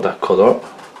some more of that colour.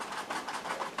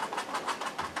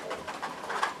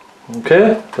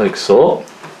 Okay, like so.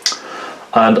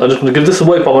 And I'm just going to give this a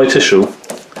wipe on my tissue.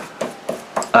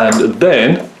 And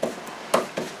then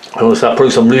I'm going to start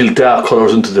putting some real dark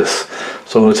colours into this.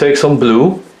 So I'm going to take some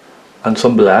blue and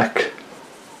some black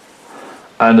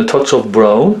and a touch of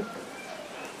brown.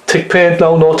 Thick paint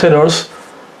now, no thinners.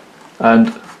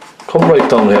 And come right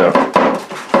down here.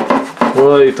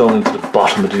 Right down into the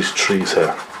bottom of these trees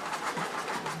here.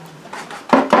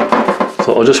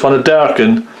 So I just want to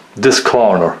darken this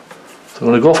corner. So I'm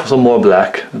going to go for some more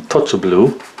black, a touch of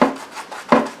blue.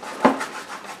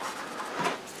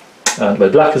 And my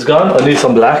black is gone, I need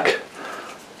some black.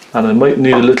 And I might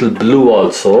need a little blue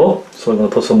also. So I'm going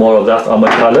to put some more of that on my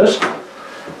palette.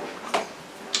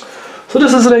 So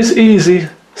this is a nice easy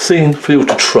scene for you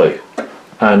to try.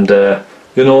 And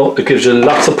you know, it gives you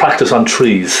lots of practice on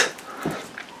trees.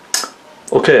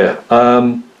 Okay,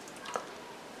 some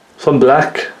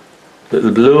black,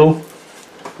 little blue.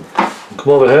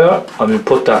 Come over here and we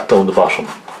put that down the bottom.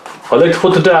 I like to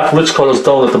put the dark rich colours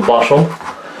down at the bottom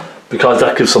because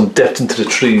that gives some depth into the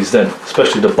trees then,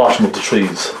 especially the bottom of the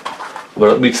trees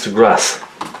where it meets the grass.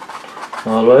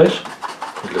 Alright,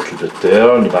 a little bit there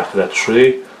on the back of that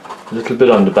tree, a little bit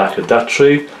on the back of that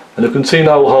tree, and you can see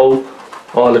now how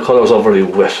all the colours are very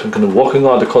wet and kind of working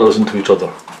all the colours into each other.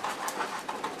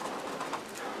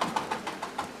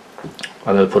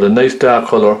 And I'll put a nice dark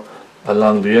colour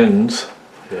along the ends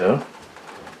here.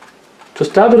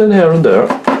 Just dab it in here and there.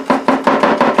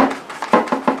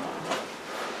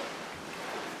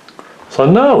 So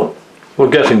now we're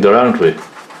getting there, aren't we?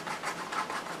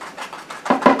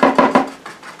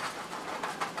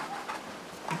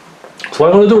 So what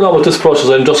I'm going to do now with this brush is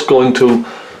I'm just going to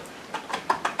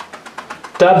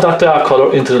dab that dark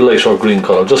colour into the lighter green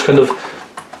colour. Just kind of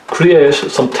create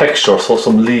some texture, so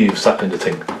some leaves, that kind of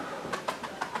thing.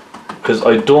 Because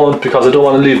I don't want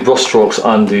to leave brush strokes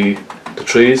on the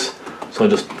trees. So I'm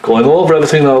just going over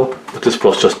everything now with this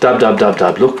brush, just dab, dab, dab,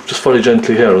 dab. Look, just very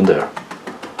gently here and there.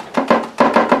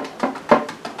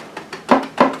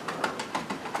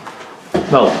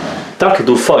 Now, that'll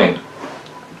do fine.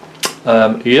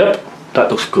 Yep,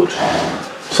 that looks good.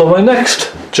 So my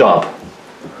next job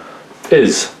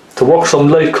is to work some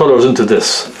light colours into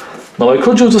this. Now I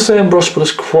could use the same brush, but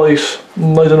it's quite,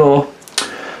 I don't know,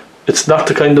 it's not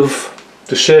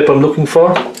the shape I'm looking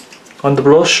for on the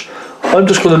brush. I'm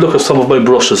just going to look at some of my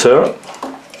brushes here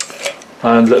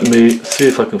and let me see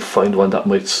if I can find one that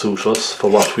might suit us for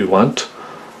what we want.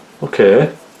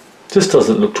 Okay, this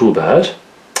doesn't look too bad.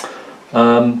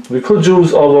 We could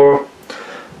use our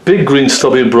big green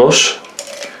stubby brush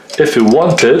if you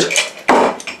wanted,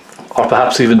 or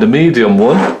perhaps even the medium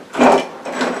one.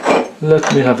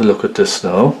 Let me have a look at this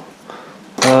now.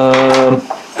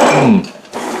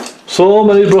 So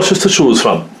many brushes to choose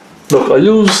from. Look,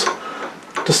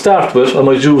 to start with, I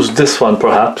might use this one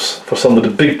perhaps for some of the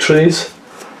big trees,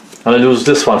 and I'll use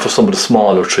this one for some of the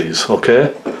smaller trees,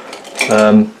 okay?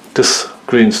 This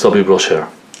green stubby brush here.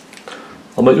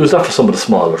 I might use that for some of the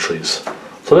smaller trees.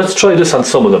 So let's try this on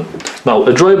some of them. Now,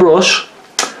 a dry brush,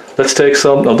 let's take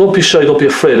some, now don't be shy, don't be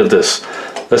afraid of this.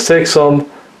 Let's take some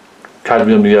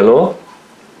cadmium yellow,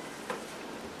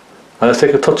 and let's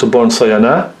take a touch of burnt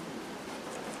sienna.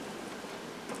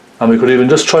 And we could even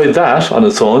just try that on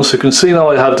its own. So you can see now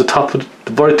I have the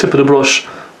very tip of the brush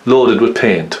loaded with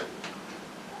paint.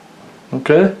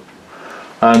 Okay?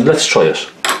 And let's try it.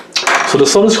 So the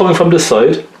sun is coming from this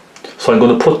side. So I'm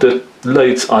going to put the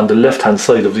lights on the left hand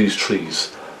side of these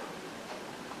trees.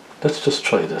 Let's just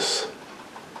try this.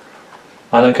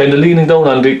 And I'm kind of leaning down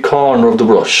on the corner of the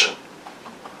brush.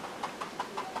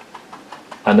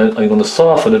 And then I'm going to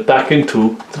soften it back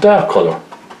into the dark colour.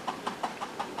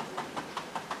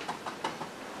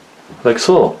 Like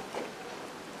so.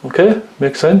 Okay,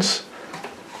 makes sense.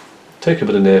 Take a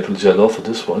bit of Naples yellow for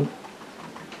this one.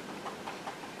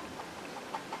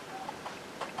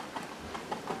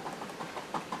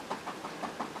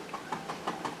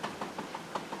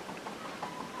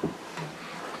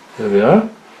 There we are.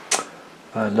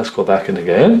 And let's go back in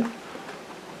again.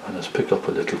 And let's pick up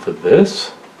a little bit of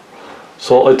this.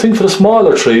 So I think for the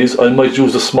smaller trees I might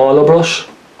use the smaller brush.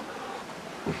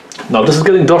 Now this is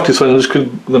getting dirty, so I'm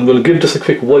going to give this a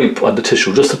quick wipe on the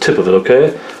tissue, just the tip of it,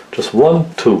 okay? Just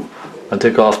 1, 2, and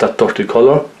take off that dirty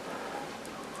colour.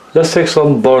 Let's take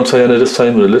some burnt sienna this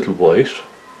time with a little white,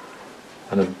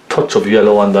 and a touch of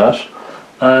yellow on that.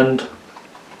 And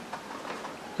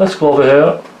let's go over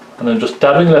here, and I'm just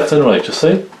dabbing left and right, you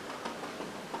see?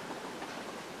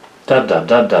 Dab, dab,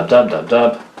 dab, dab, dab, dab,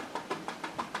 dab.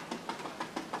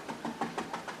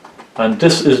 And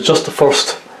this is just the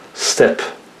first step.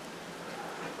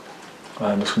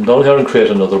 And let's come down here and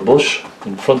create another bush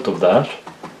in front of that.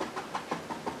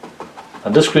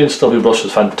 And this green stubby brush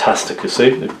is fantastic, you see.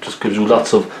 It just gives you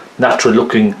lots of natural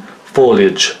looking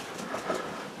foliage.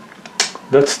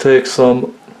 Let's take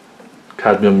some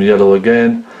cadmium yellow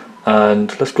again, and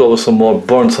let's go with some more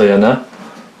burnt sienna.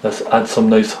 Let's add some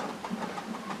nice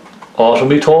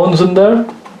autumny tones in there.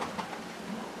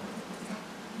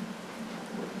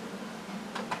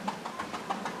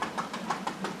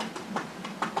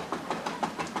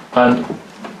 And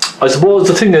I suppose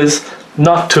the thing is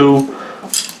not to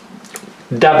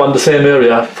dab on the same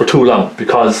area for too long,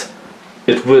 because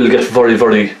it will get very,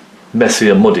 very messy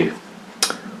and muddy.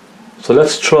 So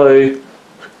let's try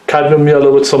cadmium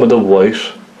yellow with some of the white,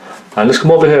 and let's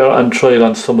come over here and try it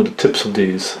on some of the tips of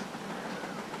these.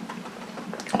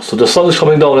 So the sun is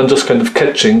coming down and just kind of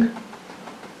catching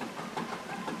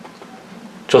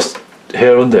just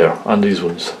here and there on these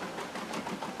ones.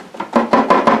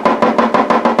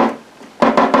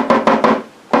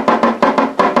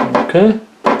 Okay.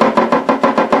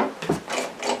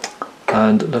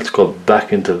 And let's go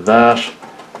back into that.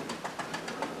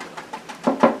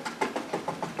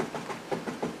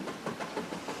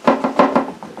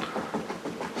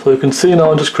 So you can see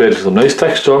now I'm just creating some nice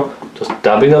texture, just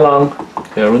dabbing along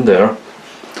here and there.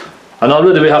 And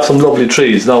already we have some lovely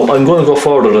trees. Now I'm going to go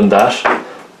further than that.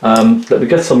 Let me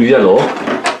get some yellow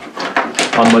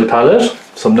on my palette,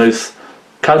 some nice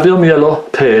cadmium yellow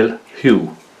pale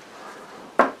hue.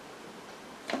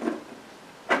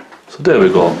 So there we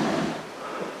go.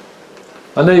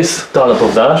 A nice dollop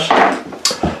of that.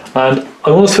 And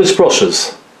I'm going to switch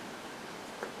brushes.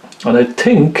 And I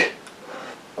think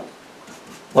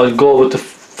I'll go with the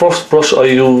first brush I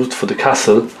used for the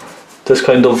castle. This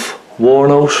kind of worn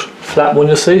out flat one,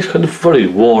 you see, it's kind of very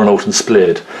worn out and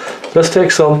splayed. Let's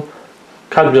take some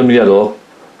cadmium yellow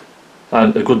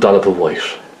and a good dollop of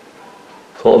white.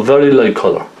 So a very light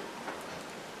colour.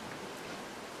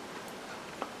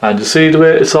 And you see the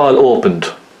way it's all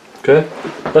opened. Okay,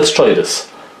 let's try this.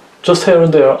 Just here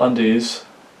and there on these,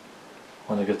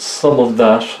 I want to get some of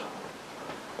that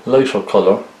lighter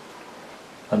colour.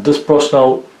 And this brush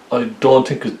now, I don't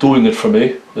think is doing it for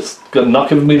me. It's not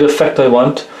giving me the effect I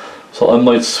want, so I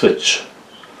might switch.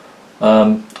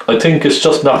 I think it's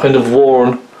just not kind of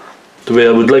worn the way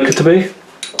I would like it to be.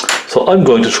 So I'm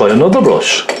going to try another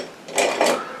brush.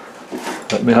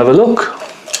 Let me have a look.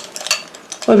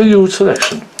 I have a huge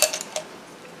selection.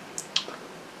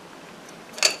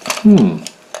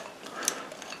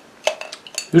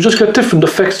 You just get different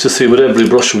effects, you see, with every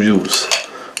brush you use.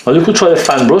 Now you could try a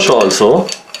fan brush also,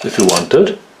 if you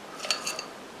wanted.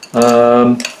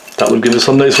 That would give you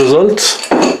some nice results.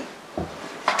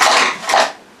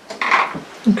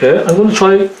 Okay, I'm going to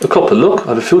try a couple. Look, I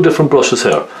have a few different brushes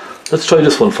here. Let's try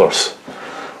this one first.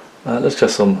 Let's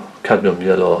get some cadmium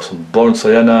yellow, some burnt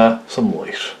sienna, some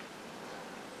white.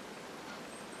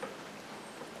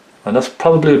 And that's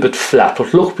probably a bit flat,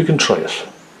 but look, we can try it.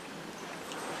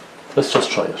 Let's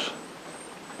just try it.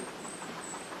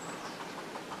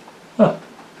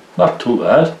 Not too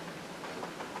bad.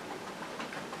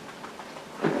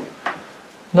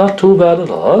 Not too bad at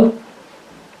all.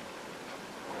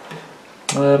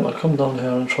 I'll come down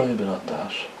here and try a bit on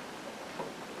that.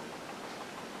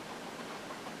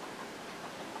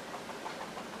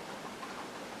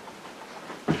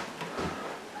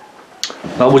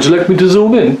 Now would you like me to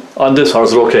zoom in on this, or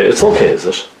is it okay? It's okay, is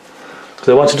it? Because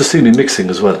I want you to see me mixing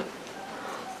as well.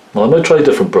 Now I might try a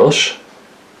different brush.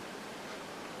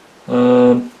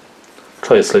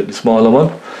 Try a slightly smaller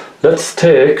one. Let's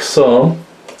take some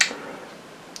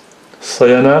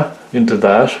sienna into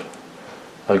that.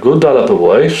 A good dollop of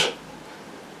white.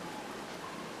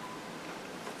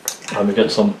 And we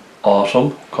get some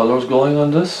autumn colours going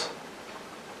on this.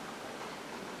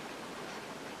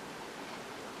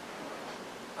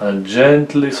 And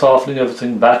gently softening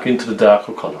everything back into the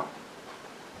darker colour.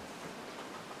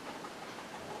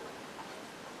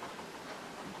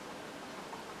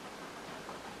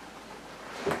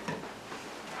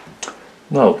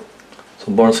 Now,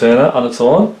 some burnt sienna on its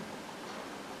own.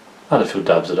 Add a few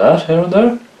dabs of that here and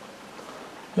there.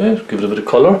 Yeah, give it a bit of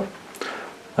colour.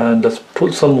 And let's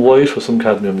put some white with some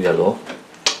cadmium yellow,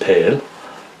 pale,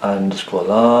 and just go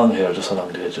along here, just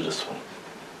along the edge of this one.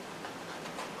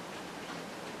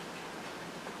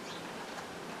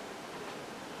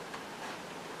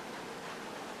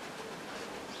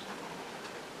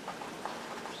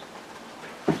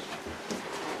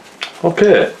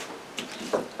 Okay.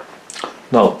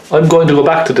 Now, I'm going to go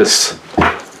back to this,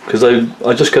 because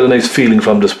I just get a nice feeling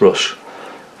from this brush.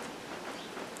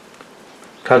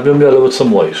 Cadmium yellow with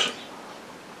some white.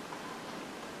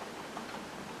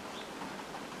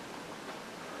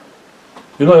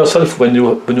 You know yourself when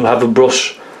you have a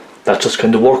brush that just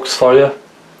kind of works for you,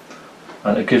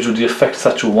 and it gives you the effects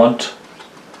that you want.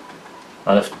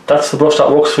 And if that's the brush that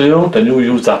works for you, then you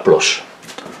use that brush.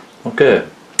 Okay.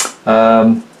 Let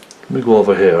me go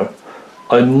over here.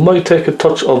 I might take a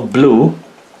touch of blue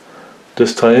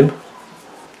this time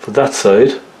for that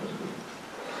side.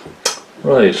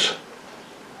 Right.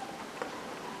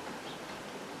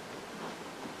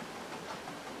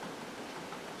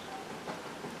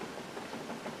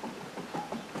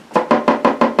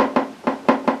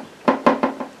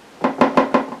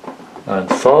 And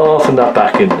soften that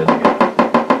back in then again.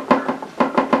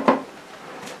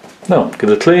 Now, get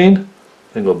it clean,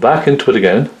 then go back into it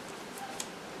again.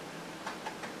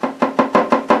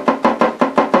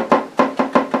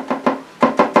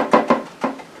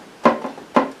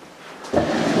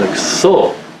 Like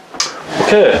so.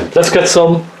 Okay, let's get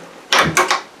some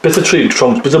bits of tree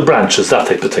trunks, bits of branches, that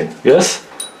type of thing. Yes?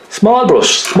 Small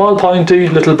brush, small pointy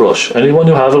little brush. Anyone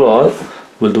you have at all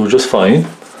will do just fine.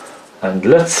 And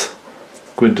let's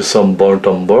go into some burnt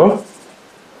umber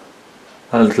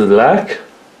and a little black.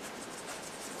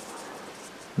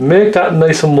 Make that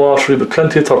nice and watery with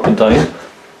plenty of turpentine,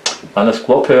 and let's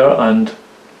go up here and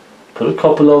put a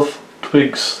couple of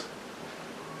twigs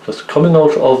just coming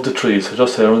out of the trees, so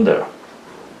just here and there.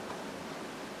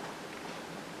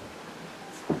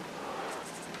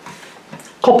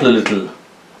 Couple of little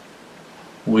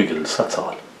wiggles, that's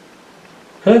all.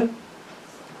 Okay?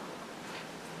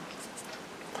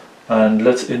 And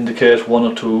let's indicate one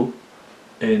or two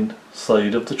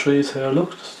inside of the trees here.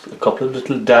 Look, just a couple of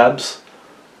little dabs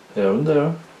here and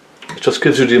there. It just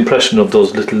gives you the impression of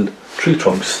those little tree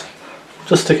trunks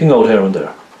just sticking out here and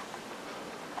there.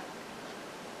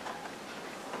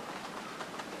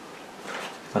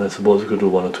 And I suppose we could do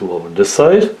one or two over on this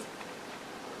side.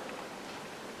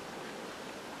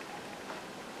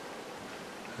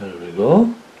 There we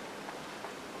go.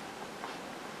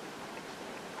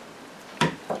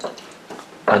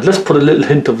 And let's put a little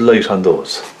hint of light on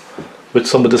those with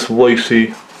some of this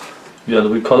whitey,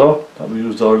 yellowy colour that we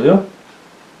used earlier.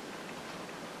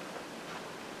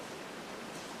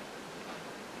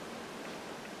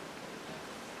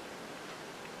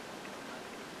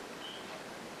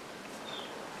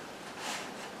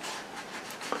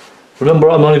 Remember,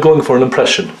 I'm only going for an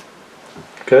impression.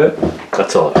 Okay,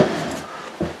 that's all.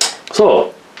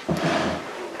 So,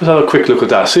 let's have a quick look at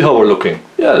that, see how we're looking.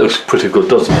 Yeah, it looks pretty good,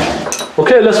 doesn't it?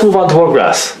 Okay, let's move on to our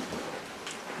grass.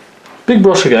 Big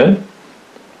brush again.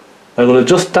 I'm going to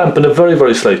just dampen it very,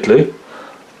 very slightly.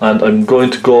 And I'm going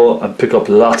to go and pick up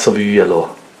lots of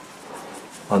yellow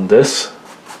on this.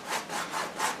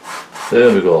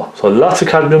 There we go. So lots of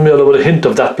cadmium yellow with a hint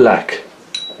of that black.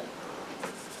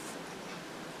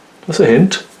 Just a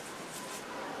hint.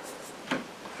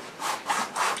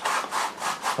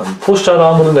 And push that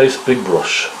on with a nice big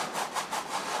brush.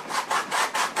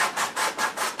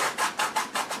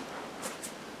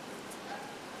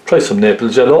 Try some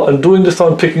Naples yellow. I'm doing this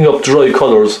on picking up dry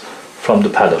colours from the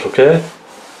palette, okay?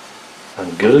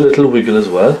 And give it a little wiggle as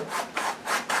well.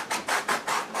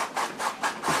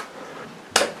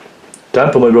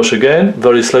 Dampen my brush again,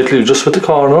 very slightly, just with the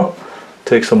corner.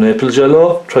 Take some Naples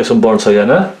yellow, try some burnt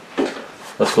sienna.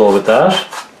 Let's go with that.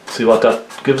 See what that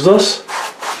gives us.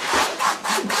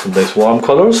 Some nice warm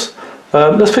colours.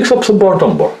 Let's pick up some burnt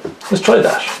umber. Let's try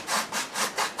that.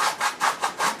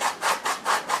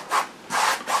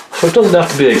 So it doesn't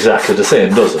have to be exactly the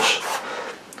same, does it?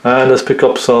 And let's pick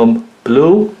up some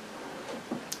blue.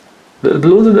 Little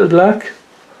blue, little black.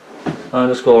 And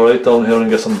let's go right down here and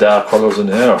get some dark colours in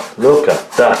here. Look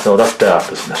at that. Now that's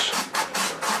dark, isn't it?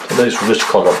 It's a nice rich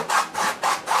colour.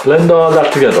 Blend all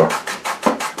that together.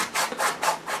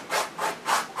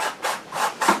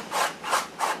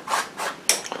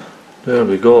 There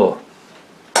we go.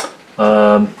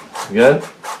 Again,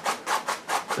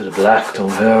 bit of black down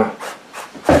here.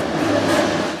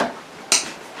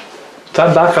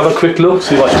 Stand back, have a quick look,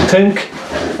 see what you think,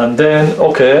 and then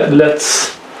okay,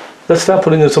 let's start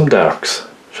putting in some darks,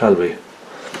 shall we?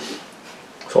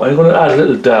 So I'm going to add a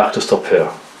little dark just up here,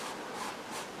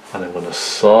 and I'm going to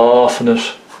soften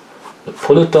it, and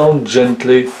pull it down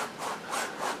gently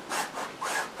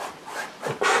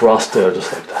across there,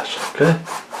 just like that. Okay.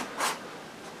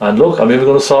 And look, I'm even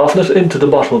going to soften it into the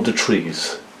bottom of the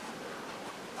trees.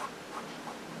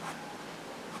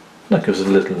 That gives it a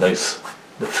little nice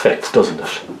effect, doesn't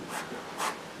it?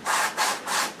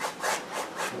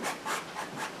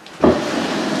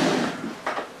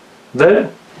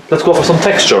 Then, let's go for some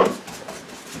texture.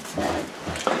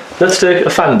 Let's take a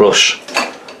fan brush.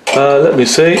 Let me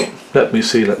see. I have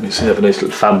a nice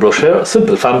little fan brush here, a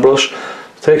simple fan brush.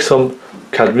 Take some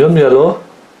cadmium yellow,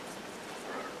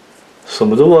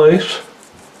 some of the white,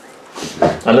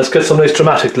 and let's get some nice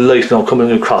dramatic light now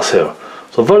coming across here.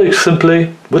 So very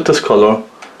simply, with this colour,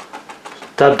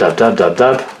 dab, dab, dab, dab,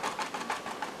 dab,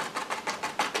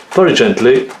 very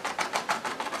gently,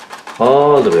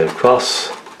 all the way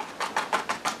across,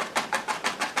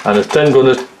 and it's then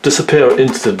going to disappear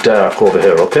into the dark over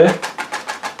here, okay?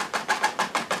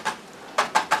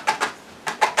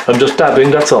 I'm just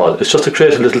dabbing, that's all. It's just to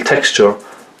create a little texture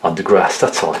on the grass,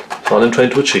 that's all. That's all I'm trying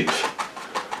to achieve.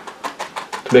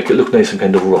 To make it look nice and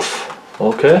kind of rough,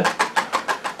 okay?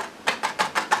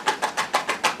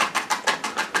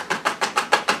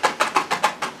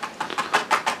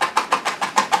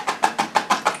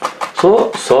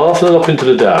 So, soften it up into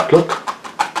the dark, look.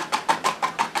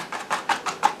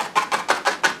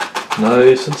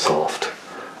 Nice and soft.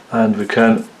 And we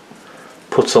can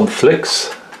put some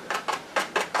flicks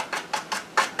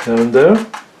here and there.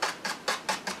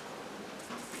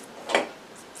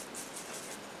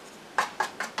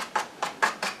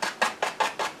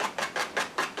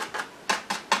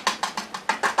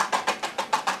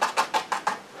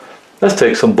 Let's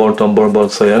take some burnt umber and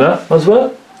burnt sienna as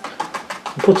well.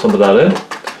 Put some of that in.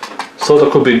 So there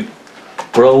could be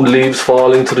brown leaves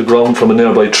falling to the ground from a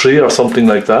nearby tree or something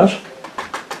like that.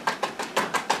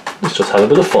 Let's just have a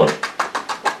bit of fun.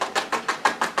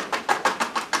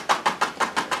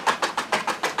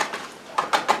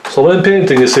 So when I'm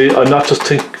painting, you see, I'm not just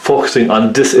focusing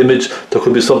on this image. There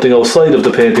could be something outside of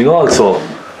the painting also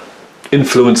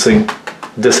influencing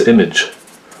this image.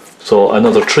 So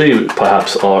another tree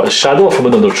perhaps, or a shadow from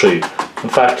another tree. In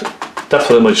fact, that's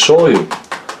what I might show you.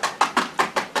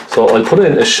 So I'll put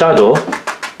in a shadow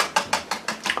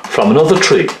from another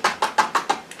tree.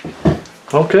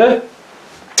 Okay,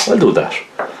 I'll do that.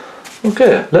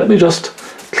 Okay, let me just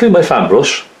clean my fan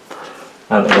brush,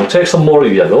 and I'm going to take some more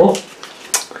yellow,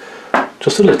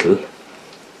 just a little,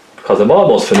 because I'm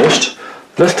almost finished.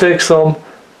 Let's take some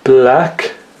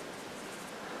black,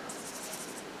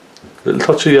 little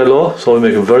touch of yellow, so we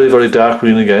make a very, very dark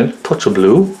green again, touch of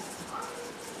blue.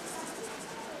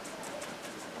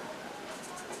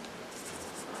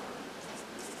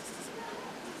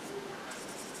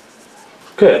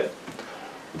 Okay,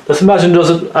 let's imagine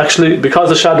does it actually, because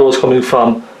the shadow is coming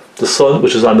from the sun,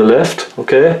 which is on the left,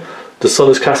 okay, the sun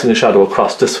is casting a shadow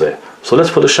across this way. So let's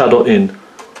put a shadow in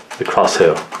the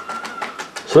crosshair.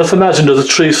 So let's imagine there's a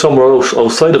tree somewhere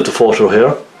outside of the photo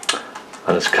here,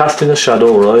 and it's casting a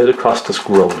shadow right across this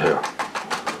ground here.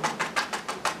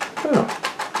 Yeah.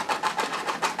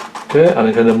 Okay, and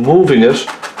I'm kind of moving it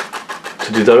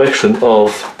to the direction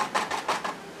of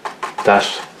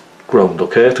that ground,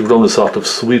 okay? The ground is sort of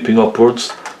sweeping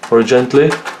upwards very gently.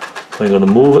 So I'm going to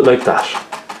move it like that,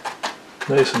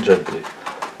 nice and gently.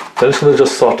 Then it's going to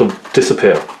just sort of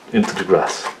disappear into the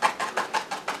grass.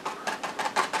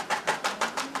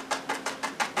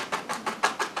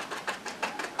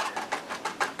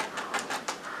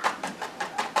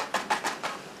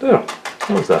 There,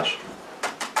 how's that?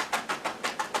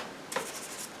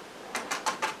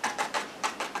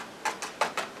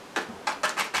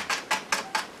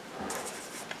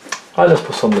 And let's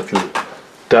put some little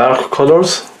dark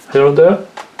colours here and there.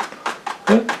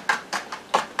 Okay.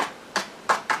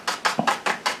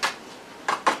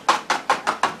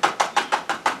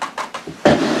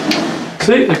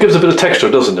 See, it gives a bit of texture,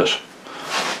 doesn't it?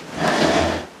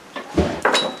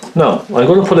 Now, I'm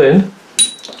going to put in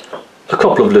a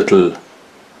couple of little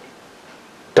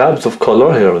dabs of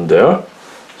colour here and there.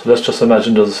 So let's just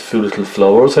imagine there's a few little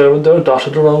flowers here and there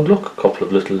dotted around, look, a couple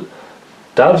of little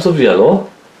dabs of yellow.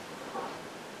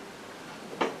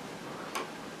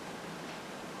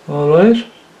 Alright,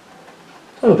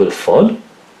 have a bit of fun.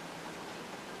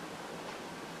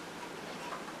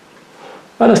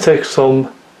 And let's take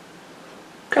some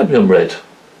cadmium red.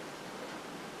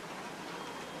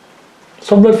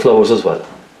 Some red flowers as well.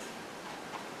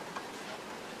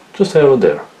 Just here and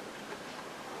there.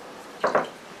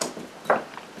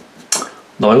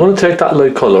 Now I'm going to take that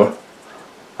light colour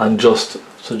and just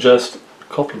suggest a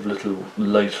couple of little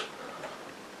light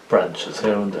branches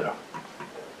here and there.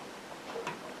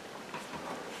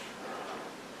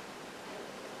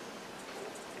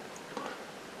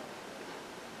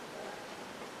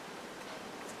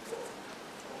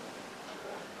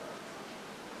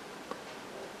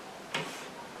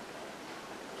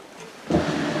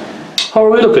 How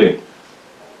are we looking?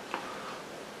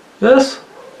 Yes?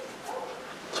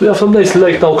 So we have some nice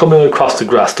light now coming across the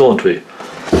grass, don't we?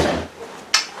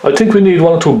 I think we need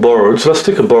one or two birds. Let's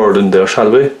stick a bird in there,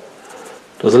 shall we?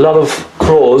 There's a lot of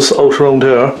crows out around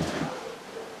here,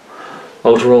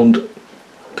 out around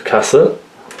the castle.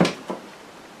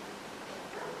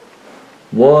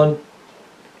 1,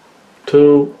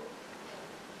 2,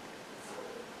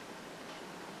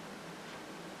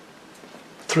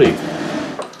 3.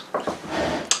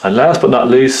 And last but not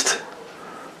least,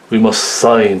 we must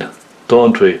sign,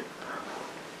 don't we?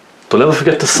 Don't ever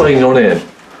forget to sign your name.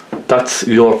 That's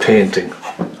your painting,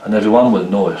 and everyone will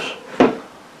know it.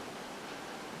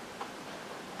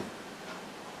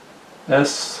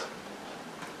 S.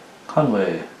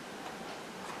 Conway.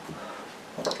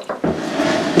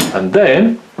 And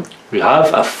then we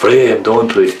have a frame,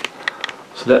 don't we?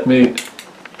 So let me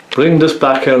bring this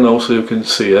back here now so you can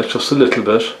see it just a little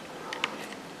bit.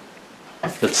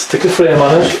 Let's stick a frame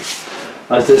on it.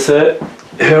 As they say,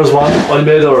 here's one I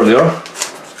made earlier.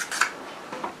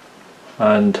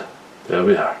 And there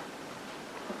we are.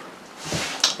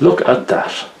 Look at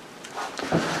that.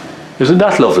 Isn't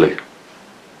that lovely?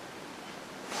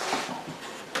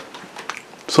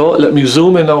 So let me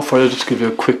zoom in now for you, just give you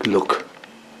a quick look.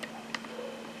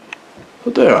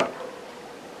 But there.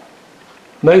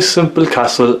 Nice simple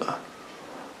castle.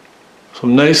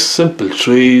 Some nice simple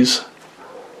trees.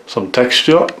 Some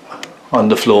texture. on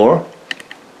the floor,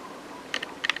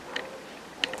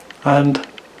 and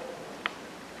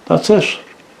that's it.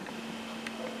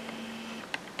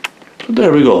 So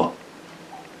there we go.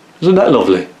 Isn't that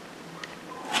lovely?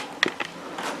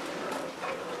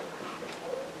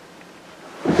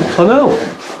 So now,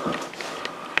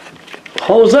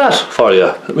 how's that for you?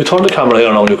 Let me turn the camera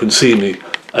here now and you can see me.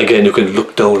 Again, you can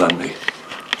look down on me.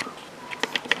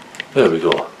 There we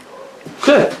go.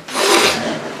 Okay.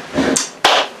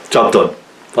 Job done.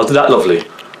 Wasn't that lovely?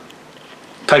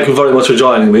 Thank you very much for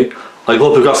joining me. I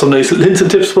hope you got some nice little hints and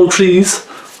tips about trees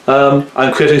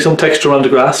and creating some texture on the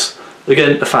grass.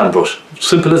 Again, a fan brush.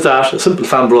 Simple as that, a simple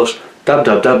fan brush. Dab,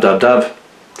 dab, dab, dab, dab.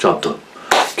 Job done.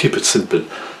 Keep it simple.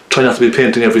 Try not to be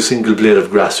painting every single blade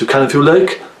of grass. You can if you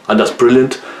like, and that's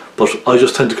brilliant, but I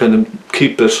just tend to kind of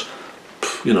keep it,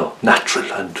 you know,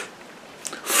 natural and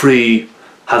free,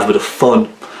 have a bit of fun.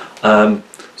 So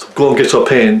go and get your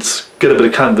paints, get a bit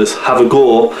of canvas, have a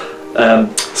go.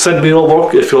 Send me your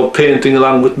work if you're painting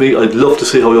along with me. I'd love to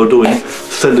see how you're doing.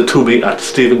 Send it to me at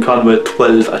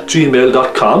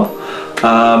stephenconway12@gmail.com.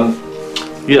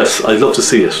 Yes, I'd love to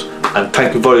see it, and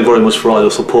thank you very, very much for all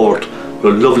your support,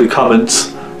 your lovely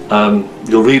comments.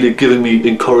 You're really giving me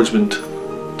encouragement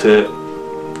to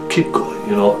keep going,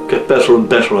 you know, get better and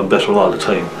better and better all the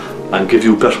time, and give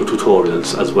you better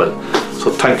tutorials as well.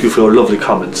 So thank you for your lovely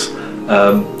comments.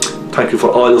 Thank you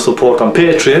for all your support on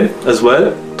Patreon as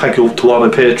well. Thank you to all my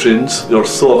patrons, you're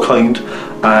so kind.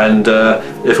 And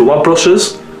if you want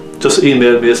brushes, just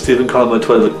email me at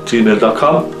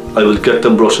stephenconway12@gmail.com. I will get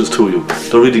them brushes to you.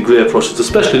 They're really great brushes,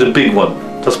 especially the big one.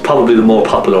 That's probably the more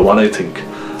popular one, I think.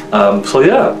 So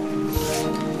yeah,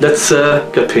 let's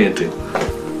get painting.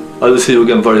 I will see you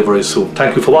again very, very soon.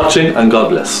 Thank you for watching, and God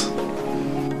bless.